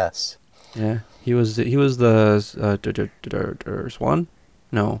in there. Yes. Yeah, he was the Swan.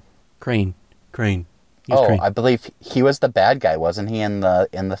 No, Crane. He was Crane. I believe he was the bad guy, wasn't he, in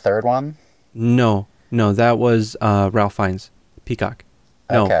the third one? No, that was Ralph Fiennes, Peacock.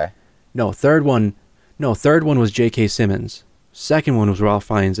 No, okay. No, third one was J.K. Simmons. Second one was Ralph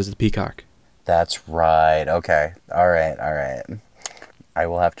Fiennes as the Peacock. That's right. Okay. All right. I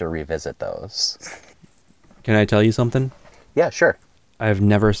will have to revisit those. Can I tell you something? Yeah, sure. I've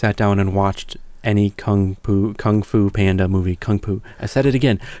never sat down and watched any Kung Fu Panda movie. I said it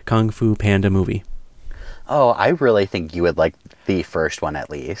again. Kung Fu Panda movie. Oh, I really think you would like the first one at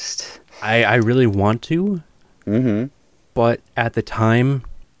least. I really want to. Mm-hmm. But at the time,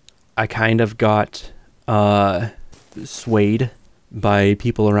 I kind of got swayed by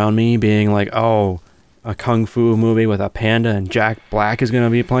people around me being like, oh, a Kung Fu movie with a panda and Jack Black is going to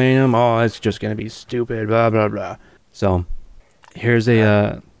be playing him. Oh, it's just going to be stupid, blah, blah, blah. So here's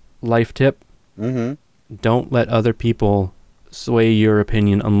a life tip. Mm-hmm. Don't let other people sway your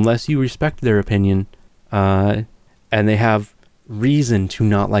opinion unless you respect their opinion and they have reason to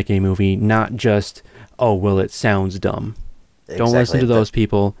not like a movie, not just, oh, well, it sounds dumb. Exactly. Don't listen to those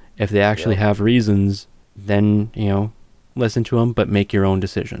people. If they actually have reasons, then, listen to them, but make your own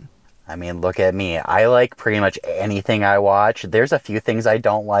decision. I mean, look at me. I like pretty much anything I watch. There's a few things I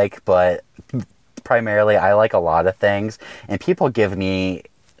don't like, but primarily I like a lot of things, and people give me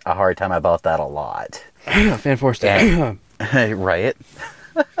a hard time about that a lot. Fan Force Day. Right?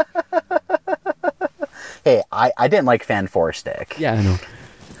 Hey, I didn't like Fan Four Stick. Yeah, I know.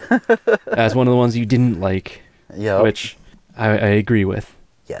 That's one of the ones you didn't like. Yep. Which I agree with.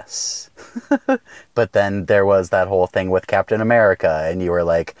 Yes. But then there was that whole thing with Captain America, and you were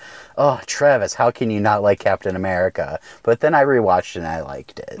like, oh, Travis, how can you not like Captain America? But then I rewatched it and I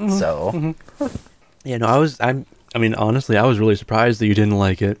liked it, so. Mm-hmm. Yeah, no, honestly, I was really surprised that you didn't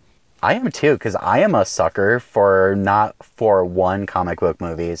like it. I am too, because I am a sucker for not for one, comic book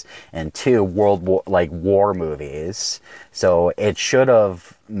movies, and two, war movies. So it should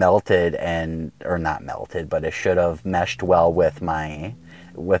have melted or not melted, but it should have meshed well with my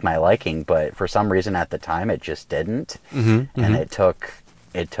liking. But for some reason at the time, it just didn't. Mm-hmm, and it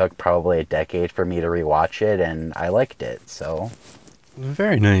took probably a decade for me to rewatch it, and I liked it. So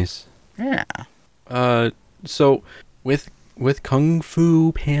very nice. Yeah. So with Kung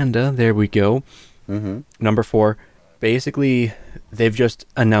Fu Panda, there we go. Mm-hmm. Number 4. Basically, they've just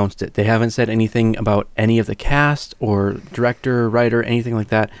announced it. They haven't said anything about any of the cast or director, writer, anything like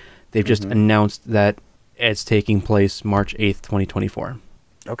that. They've just announced that it's taking place March 8th, 2024.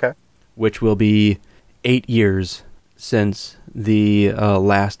 Okay. Which will be 8 years since the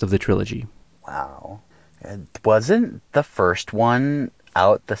last of the trilogy. Wow. Wasn't the first one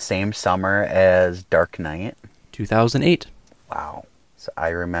out the same summer as Dark Knight? 2008. Wow. So I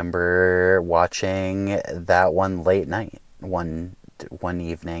remember watching that one late night, one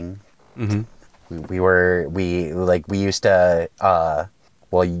evening. Mm-hmm. We used to,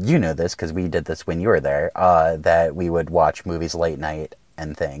 well, you know this because we did this when you were there, that we would watch movies late night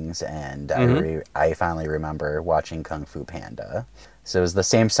and things, and I finally remember watching Kung Fu Panda. So it was the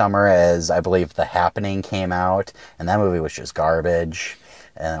same summer as, I believe, The Happening came out, and that movie was just garbage.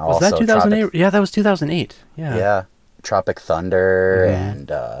 And was that 2008? Yeah, that was 2008. Yeah. Yeah. Tropic Thunder and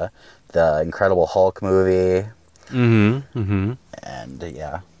the Incredible Hulk movie. And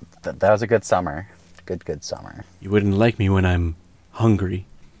yeah, that was a good summer. Good summer. You wouldn't like me when I'm hungry.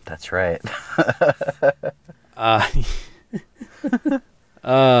 That's right.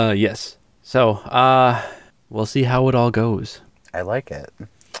 Yes. So, we'll see how it all goes. I like it.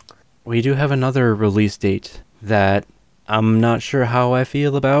 We do have another release date that I'm not sure how I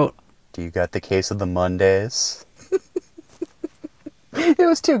feel about. Do you got the Case of the Mondays? It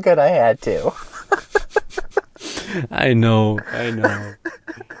was too good, I had to. I know.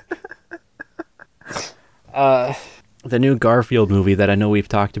 The new Garfield movie that I know we've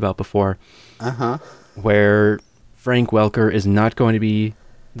talked about before. Where Frank Welker is not going to be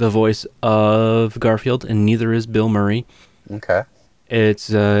the voice of Garfield, and neither is Bill Murray. Okay.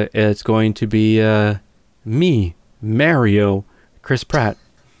 It's going to be me, Mario, Chris Pratt.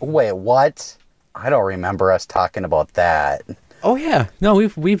 Wait, what? I don't remember us talking about that. Oh yeah, no,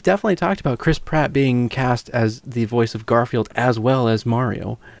 we've definitely talked about Chris Pratt being cast as the voice of Garfield as well as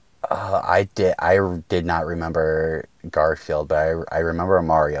Mario. I did not remember Garfield, but I remember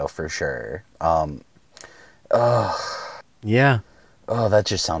Mario for sure. Yeah. Oh, that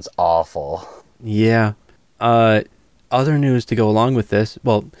just sounds awful. Yeah. Other news to go along with this.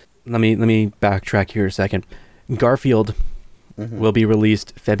 Well, let me backtrack here a second. Garfield will be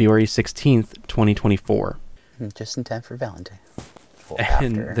released February 16th, 2024. Just in time for Valentine. Well,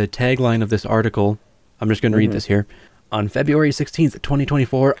 And after. the tagline of this article, I'm just going to read this here. On February 16th,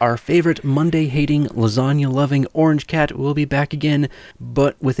 2024, our favorite Monday-hating, lasagna-loving orange cat will be back again,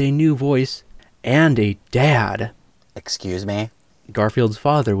 but with a new voice and a dad. Excuse me? Garfield's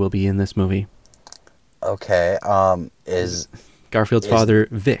father will be in this movie. Okay, is Garfield's Is- father,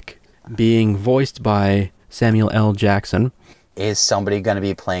 Vic, being voiced by Samuel L. Jackson. somebody going to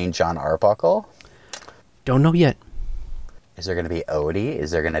be playing John Arbuckle? Don't know yet. Is there going to be Odie?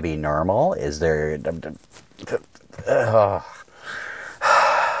 Is there going to be Normal? Is there... Ugh.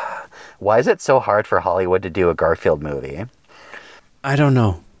 Why is it so hard for Hollywood to do a Garfield movie? I don't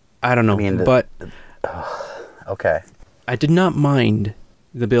know. mean, but Okay. I did not mind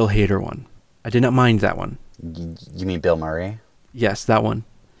the Bill Hader one. I did not mind that one. You mean Bill Murray? Yes, that one.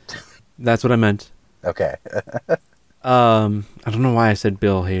 That's what I meant. Okay. I don't know why I said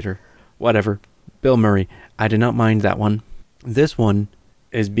Bill Hader. Whatever. Bill Murray. I did not mind that one. This one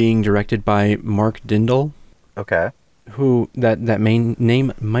is being directed by Mark Dindal, Okay. who that main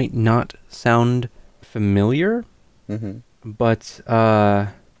name might not sound familiar, but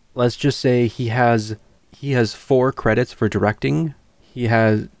let's just say he has 4 credits for directing. He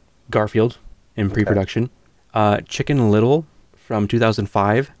has Garfield in pre-production, Chicken Little from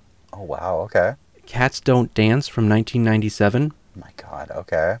 2005, Oh, wow. Okay. Cats Don't Dance from 1997, My God.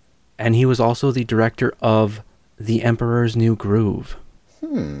 Okay. and he was also the director of The Emperor's New Groove.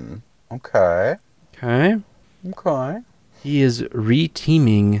 Okay. Okay. Okay. He is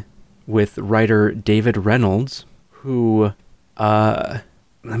re-teaming with writer David Reynolds, who, let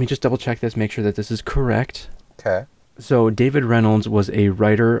me just double check this, make sure that this is correct. Okay. So David Reynolds was a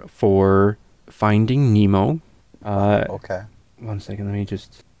writer for Finding Nemo. Okay. One second, let me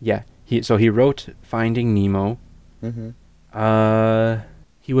just, yeah. He wrote Finding Nemo.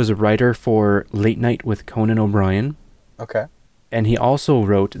 He was a writer for Late Night with Conan O'Brien. Okay. And he also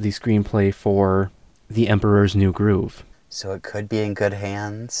wrote the screenplay for The Emperor's New Groove. So it could be in good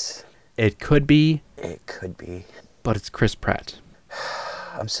hands. It could be, It could be. but it's Chris Pratt.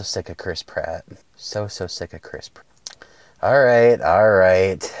 I'm so sick of Chris Pratt. So sick of Chris Pratt. All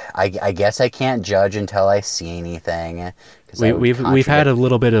right. I guess I can't judge until I see anything. 'Cause that would We've had a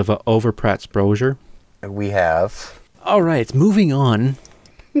little bit of a over Pratt's exposure. We have. All right, moving on.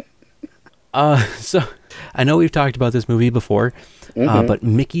 So I know we've talked about this movie before, but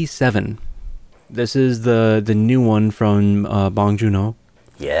Mickey 7. This is the new one from Bong Joon-ho.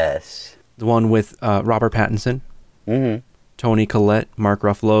 Yes. The one with Robert Pattinson, Toni Collette, Mark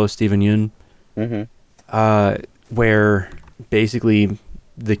Ruffalo, Steven Yeun. Where basically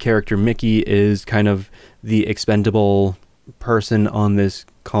the character Mickey is kind of the expendable person on this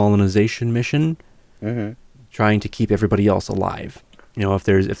colonization mission, trying to keep everybody else alive. You know, if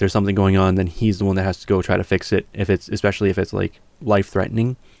there's something going on, then he's the one that has to go try to fix it. Especially if it's like life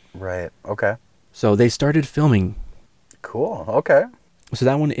threatening. Right. Okay. So they started filming. Cool. Okay. So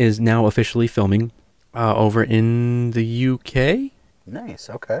that one is now officially filming over in the UK. Nice.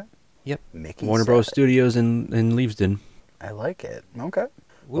 Okay. Yep. Mickey Warner Bros. 7. Studios in Leavesden. I like it. Okay.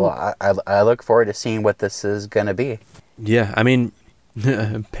 Woo. Well, I look forward to seeing what this is gonna be. Yeah, I mean,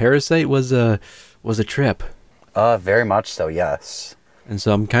 Parasite was a trip, Very much so. Yes. and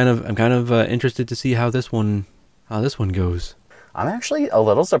so I'm kind of interested to see how this one goes. I'm actually a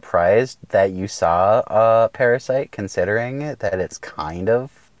little surprised that you saw Parasite, considering that it's kind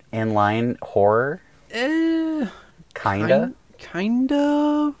of inline horror. Kinda. Kind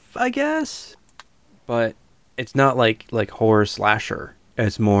of, I guess, but it's not like horror slasher.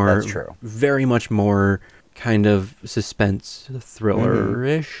 It's more, That's true. very much more kind of suspense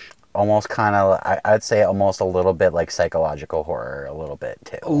thriller-ish. Almost kind of, I'd say almost a little bit like psychological horror, a little bit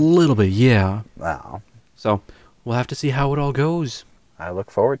too. A little bit, yeah. Wow. So we'll have to see how it all goes. I look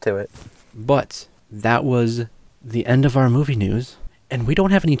forward to it. But that was the end of our movie news, and we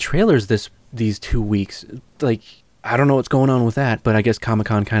don't have any trailers these 2 weeks. Like, I don't know what's going on with that, but I guess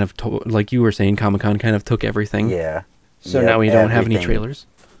Comic-Con kind of like you were saying, Comic-Con kind of took everything. Yeah. So Yep, now we don't have any everything. trailers.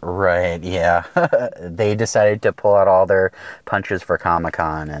 Right, yeah. They decided to pull out all their punches for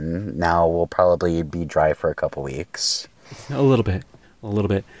Comic-Con, and now we'll probably be dry for a couple weeks. A little bit.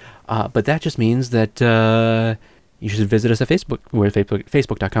 But that just means that you should visit us at Facebook. We're at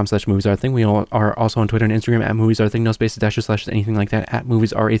facebook.com/moviesarething. We are also on Twitter and Instagram at moviesarething. No spaces, dashes, slashes, anything like that. At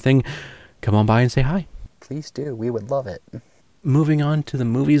moviesarething. Come on by and say hi. Please do. We would love it. Moving on to the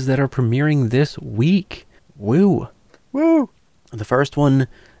movies that are premiering this week. Woo! Woo! The first one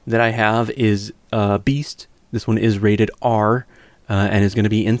that I have is Beast. This one is rated R and is going to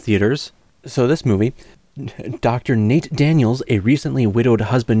be in theaters. So this movie, Dr. Nate Daniels, a recently widowed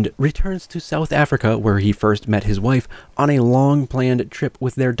husband, returns to South Africa where he first met his wife on a long-planned trip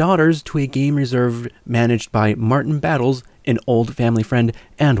with their daughters to a game reserve managed by Martin Battles, an old family friend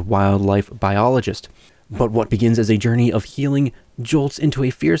and wildlife biologist. But what begins as a journey of healing jolts into a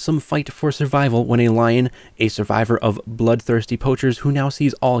fearsome fight for survival when a lion, a survivor of bloodthirsty poachers who now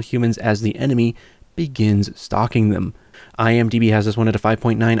sees all humans as the enemy, begins stalking them. IMDb has this one at a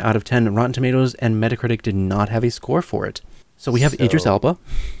 5.9 out of 10 Rotten Tomatoes, and Metacritic did not have a score for it. So we have Idris Elba.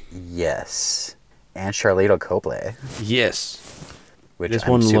 Yes. And Charlito Copley. Yes. Which This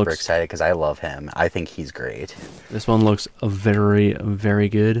I'm one super looks- excited because I love him. I think he's great. This one looks very, very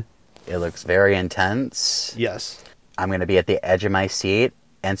good. It looks very intense. Yes. I'm going to be at the edge of my seat.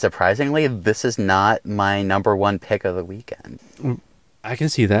 And surprisingly, this is not my number one pick of the weekend. I can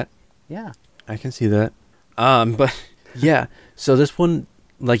see that. Yeah. I can see that. But yeah, so this one,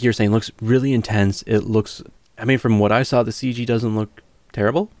 like you're saying, looks really intense. It looks, I mean, from what I saw, the CG doesn't look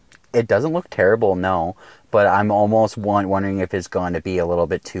terrible. It doesn't look terrible, no. But I'm almost wondering if it's going to be a little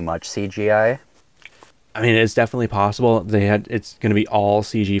bit too much CGI. I mean, it's definitely possible. It's going to be all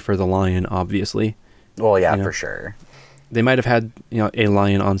CG for the lion, obviously. Well, yeah, Yeah. for sure. They might have had, a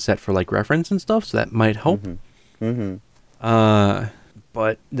lion on set for like reference and stuff, so that might help. Mm-hmm.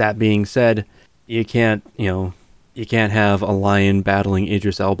 But that being said, you can't have a lion battling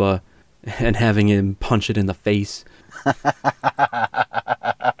Idris Elba and having him punch it in the face.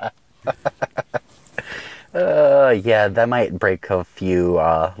 Yeah, that might break a few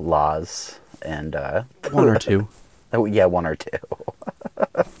laws and One or two. oh, yeah, one or two.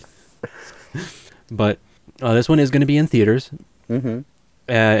 But this one is going to be in theaters. Mm-hmm.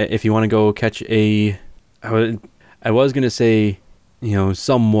 If you want to go catch I was going to say,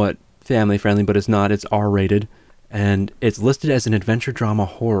 somewhat family friendly, but it's not. It's R-rated. And it's listed as an adventure drama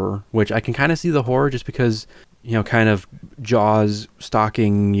horror, which I can kind of see the horror just because, kind of Jaws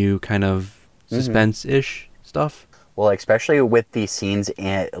stalking you, kind of suspense-ish stuff. Well, especially with the scenes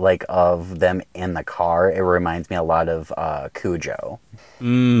of them in the car, it reminds me a lot of Cujo,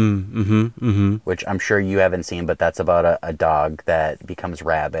 which I'm sure you haven't seen, but that's about a dog that becomes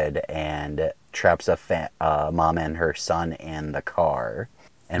rabid and traps a mom and her son in the car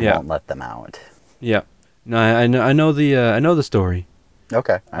and won't let them out. Yeah. No, I know the story.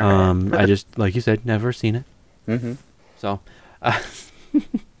 Okay. All right. I just, like you said, never seen it. Mm-hmm. So,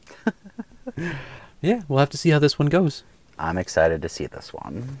 yeah, we'll have to see how this one goes. I'm excited to see this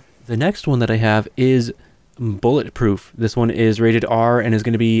one. The next one that I have is Bulletproof. This one is rated R and is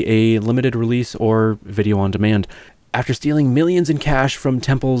going to be a limited release or video on demand. After stealing millions in cash from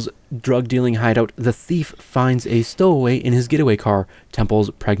Temple's drug-dealing hideout, the thief finds a stowaway in his getaway car, Temple's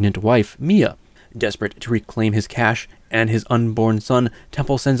pregnant wife, Mia. Desperate to reclaim his cash and his unborn son,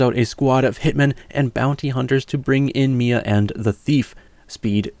 Temple sends out a squad of hitmen and bounty hunters to bring in Mia and the thief.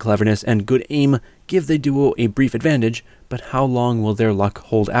 Speed, cleverness, and good aim give the duo a brief advantage, but how long will their luck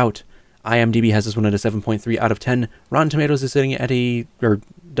hold out? IMDb has this one at a 7.3 out of 10. Rotten Tomatoes is sitting at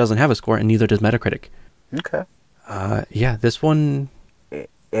doesn't have a score, and neither does Metacritic. Okay. Yeah, this one,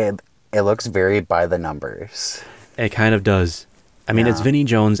 It looks very by the numbers. it kind of does. I mean, it's Yeah. Vinnie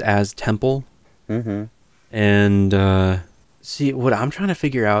Jones as Temple. Mm-hmm. And see, what I'm trying to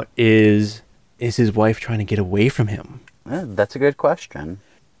figure out is his wife trying to get away from him? That's a good question.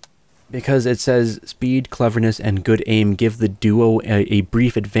 Because it says speed, cleverness, and good aim give the duo a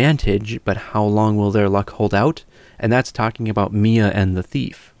brief advantage, but how long will their luck hold out? And that's talking about Mia and the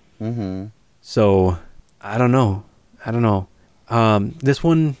thief. Mm-hmm. So, I don't know. This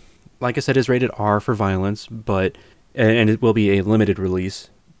one, like I said, is rated R for violence, and it will be a limited release.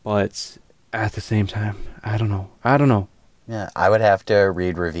 But at the same time, I don't know. Yeah, I would have to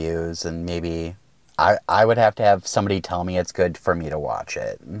read reviews and maybe I would have to have somebody tell me it's good for me to watch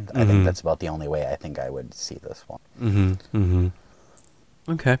it. I think that's about the only way I think I would see this one.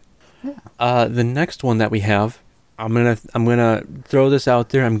 Okay. Yeah. The next one that we have, I'm gonna throw this out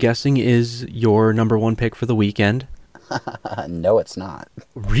there. I'm guessing is your number one pick for the weekend. No, it's not.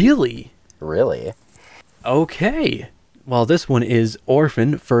 Really? Really? Okay. Well, this one is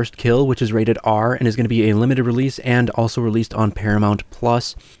Orphan First Kill, which is rated R and is going to be a limited release and also released on Paramount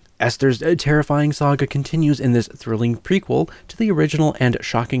Plus. Esther's terrifying saga continues in this thrilling prequel to the original and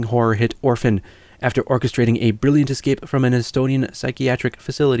shocking horror hit Orphan. After orchestrating a brilliant escape from an Estonian psychiatric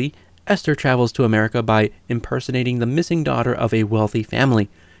facility, Esther travels to America by impersonating the missing daughter of a wealthy family.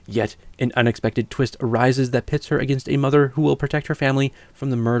 Yet, an unexpected twist arises that pits her against a mother who will protect her family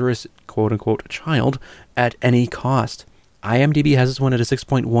from the murderous quote-unquote child at any cost. IMDb has this one at a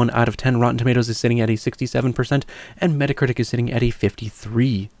 6.1 out of 10. Rotten Tomatoes is sitting at a 67%, and Metacritic is sitting at a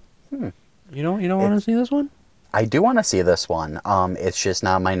 53. You don't want to see this one? I do want to see this one. It's just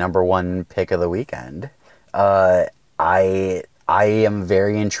not my number one pick of the weekend. I am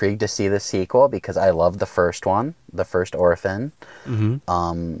very intrigued to see the sequel because I love the first one, the first Orphan.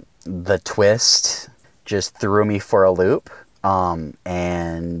 The twist just threw me for a loop.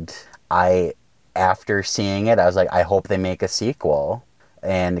 And after seeing it, I was like, I hope they make a sequel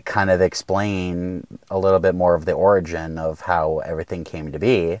and kind of explain a little bit more of the origin of how everything came to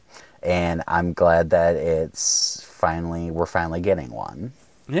be. And I'm glad that we're finally getting one.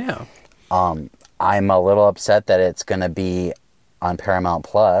 Yeah. I'm a little upset that it's going to be on Paramount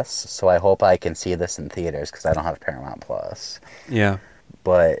Plus, so I hope I can see this in theaters because I don't have Paramount Plus. Yeah.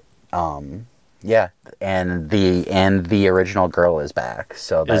 But yeah, and the original girl is back,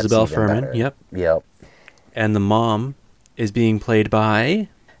 so that's Isabel even Furman. better. Yep. And the mom is being played by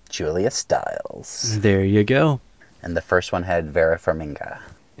Julia Stiles. There you go. And the first one had Vera Farmiga.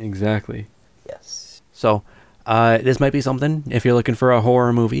 Exactly. Yes. So, this might be something if you're looking for a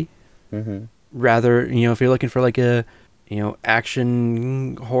horror movie. Mm-hmm. Rather, if you're looking for like a,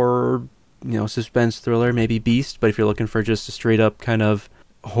 action horror, suspense thriller, maybe Beast. But if you're looking for just a straight up kind of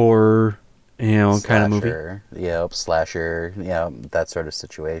horror, kind of movie. Yep, slasher, that sort of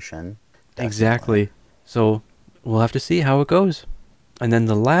situation. Definitely. Exactly. So we'll have to see how it goes. And then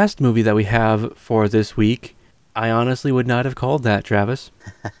the last movie that we have for this week, I honestly would not have called that, Travis.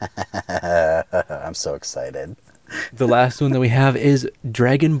 I'm so excited. The last one that we have is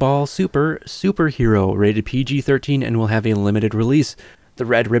Dragon Ball Super Superhero, rated PG-13, and will have a limited release. The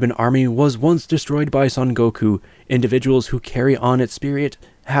Red Ribbon Army was once destroyed by Son Goku. Individuals who carry on its spirit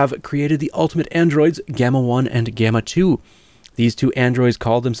have created the ultimate androids, Gamma 1 and Gamma 2. These two androids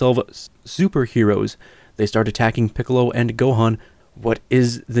call themselves superheroes. They start attacking Piccolo and Gohan. What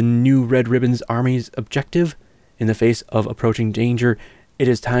is the new Red Ribbon's Army's objective? In the face of approaching danger, it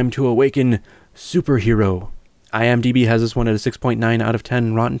is time to awaken Superhero. IMDb has this one at a 6.9 out of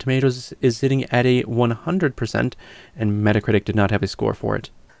 10. Rotten Tomatoes is sitting at a 100%, and Metacritic did not have a score for it.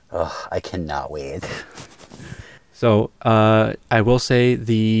 Ugh, I cannot wait. So, I will say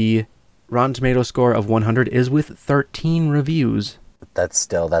the Rotten Tomatoes score of 100 is with 13 reviews. That's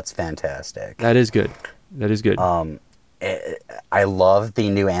fantastic. That is good. I love the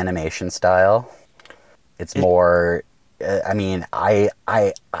new animation style. It's more, I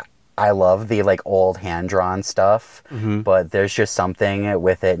love the like old hand-drawn stuff, but there's just something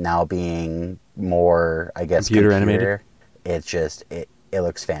with it now being more, I guess, computer animated. It's just, it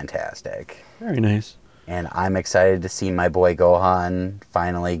looks fantastic. Very nice. And I'm excited to see my boy Gohan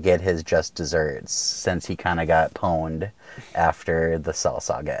finally get his just desserts, since he kind of got pwned after the Cell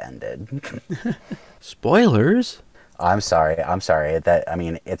Saga ended. Spoilers? I'm sorry.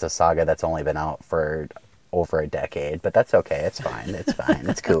 It's a saga that's only been out for over a decade, but that's okay. It's fine.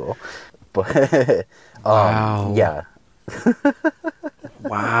 It's cool. But wow. Yeah.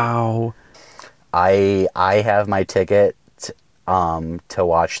 Wow. I have my ticket to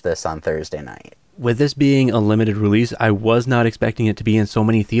watch this on Thursday night. With this being a limited release, I was not expecting it to be in so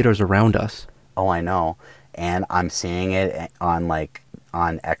many theaters around us. Oh, I know. And I'm seeing it on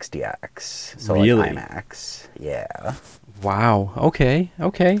XDX. So really? like IMAX. Yeah. Wow. Okay.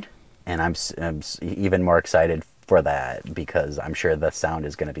 And I'm even more excited for that because I'm sure the sound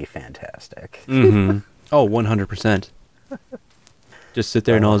is going to be fantastic. Mm-hmm. Oh, 100%. Just sit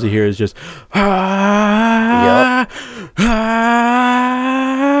there and all you hear is just... Yep.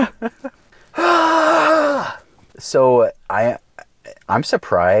 So I'm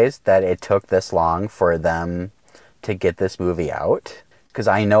surprised that it took this long for them to get this movie out. Because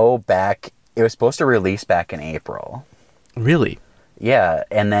I know it was supposed to release back in April. Really? Yeah,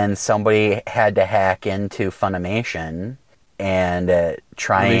 and then somebody had to hack into Funimation and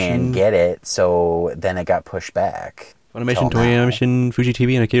try and get it, so then it got pushed back. Funimation, Toei Animation, Fuji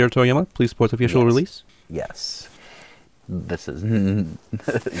TV, and Akira Toriyama, please support the official release. Yes. This is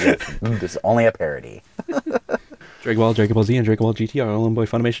only a parody. Dragon Ball Z, and Dragon Ball GT are all owned by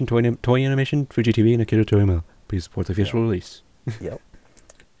Funimation, Toei Animation, Fuji TV, and Akira Toriyama. Please support the official release. Yep.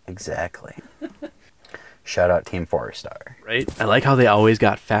 Exactly. Shout out Team 4-Star. Right? I like how they always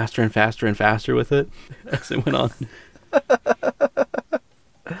got faster and faster and faster with it as it went on.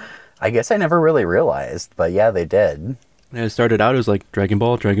 I guess I never really realized, but yeah, they did. And it started out as like Dragon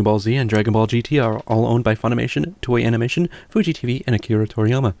Ball Z, and Dragon Ball GT are all owned by Funimation, Toei Animation, Fuji TV, and Akira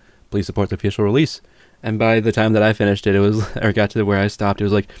Toriyama. Please support the official release. And by the time that I finished it, or got to where I stopped, it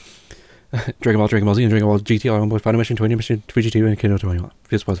was like Dragon Ball Z, and Dragon Ball GT are owned by Funimation, Toei Animation, Fuji TV, and Akira Toriyama.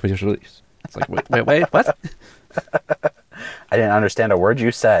 Please support the official release. It's like, wait, what? I didn't understand a word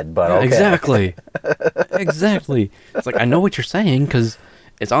you said, but okay. Exactly. Exactly. It's like, I know what you're saying because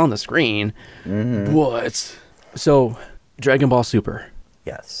it's on the screen. But so, Dragon Ball Super,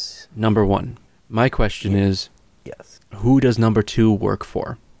 Yes. number 1. My question is, Yes. who does number 2 work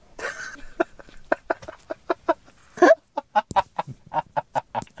for?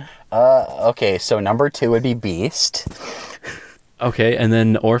 Okay, so number 2 would be Beast, Okay, and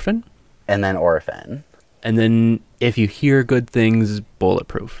then Orphan? and then Orphan. And then, if you hear good things,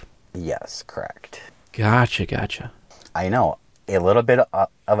 Bulletproof. Yes, correct. Gotcha. I know, a little bit of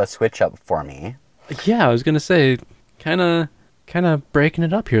a switch up for me. Yeah, I was gonna say, kind of breaking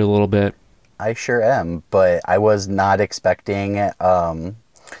it up here a little bit. I sure am, but I was not expecting,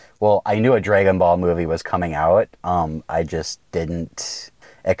 well, I knew a Dragon Ball movie was coming out. I just didn't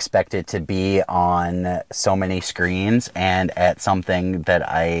expect it to be on so many screens and at something that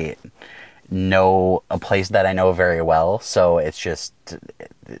I know, a place that I know very well. So it's just,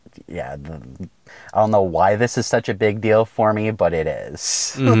 yeah, I don't know why this is such a big deal for me, but it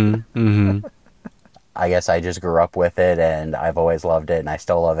is. I guess I just grew up with it, and I've always loved it, and I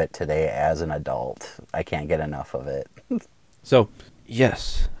still love it today as an adult. I can't get enough of it. So,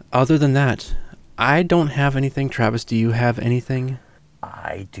 yes. Other than that, I don't have anything. Travis, do you have anything?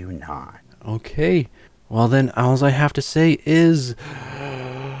 I do not. Okay. Well, then, all I have to say is,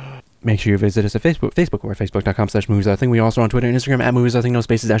 make sure you visit us at Facebook, or facebook.com/moviesathing. We also are on Twitter and Instagram at moviesathing, no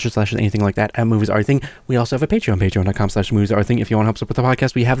spaces, dashes, slashes, anything like that, at moviesathing. We also have a Patreon, patreon.com/moviesathing. If you want to help support the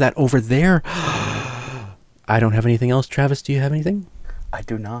podcast, we have that over there. I don't have anything else. Travis, do you have anything? I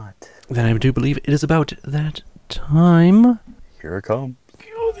do not. Then I do believe it is about that time. Here it comes.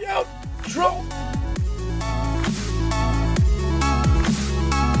 Cue the outro.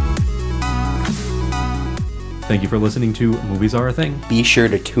 Thank you for listening to Movies Are a Thing. Be sure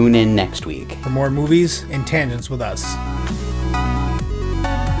to tune in next week. For more movies and tangents with us.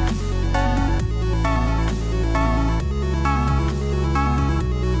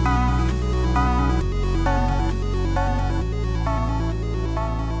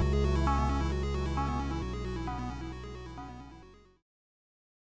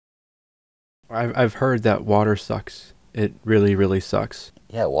 I've heard that water sucks. It really, really sucks.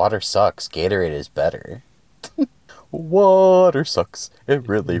 Yeah, water sucks. Gatorade is better. Water sucks. It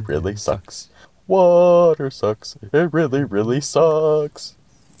really, really sucks. Water sucks. It really, really sucks.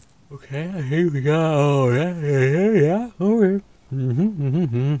 Okay, here we go. Yeah. Okay.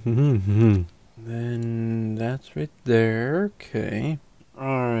 Then that's right there. Okay.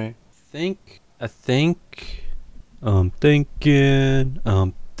 All right. I'm thinking.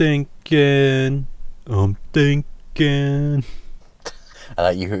 I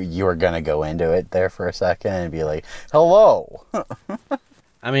thought you were gonna go into it there for a second and be like, "Hello."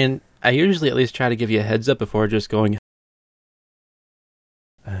 I mean, I usually at least try to give you a heads up before just going.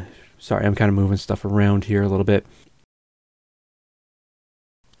 Sorry, I'm kind of moving stuff around here a little bit.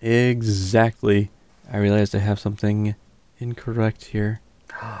 Exactly. I realized I have something incorrect here.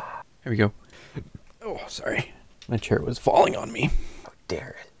 There we go. Oh, sorry. My chair was falling on me. How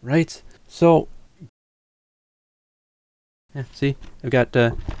dare it? Right? So, yeah, see? I've got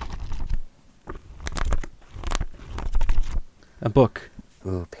a book.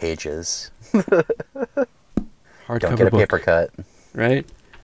 Ooh, pages. Hardcover Don't get a book, paper cut. right?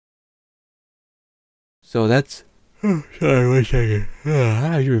 So that's... sorry, 1 second.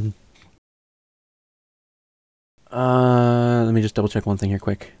 Let me just double check one thing here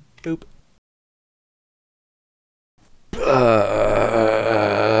quick. Boop.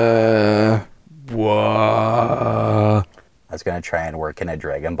 Whoa. I was gonna try and work in a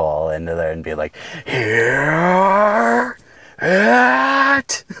Dragon Ball into there and be like, "Here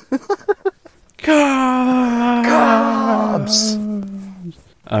it comes."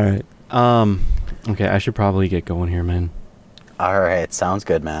 All right. Okay, I should probably get going here, man. All right, sounds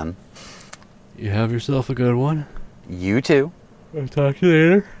good, man. You have yourself a good one. You too. I'll talk to you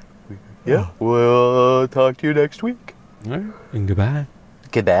later. Yeah. We'll talk to you next week. All right. And goodbye.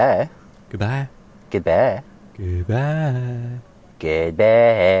 Goodbye. Goodbye. Goodbye. Goodbye.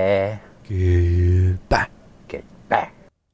 Goodbye. Goodbye.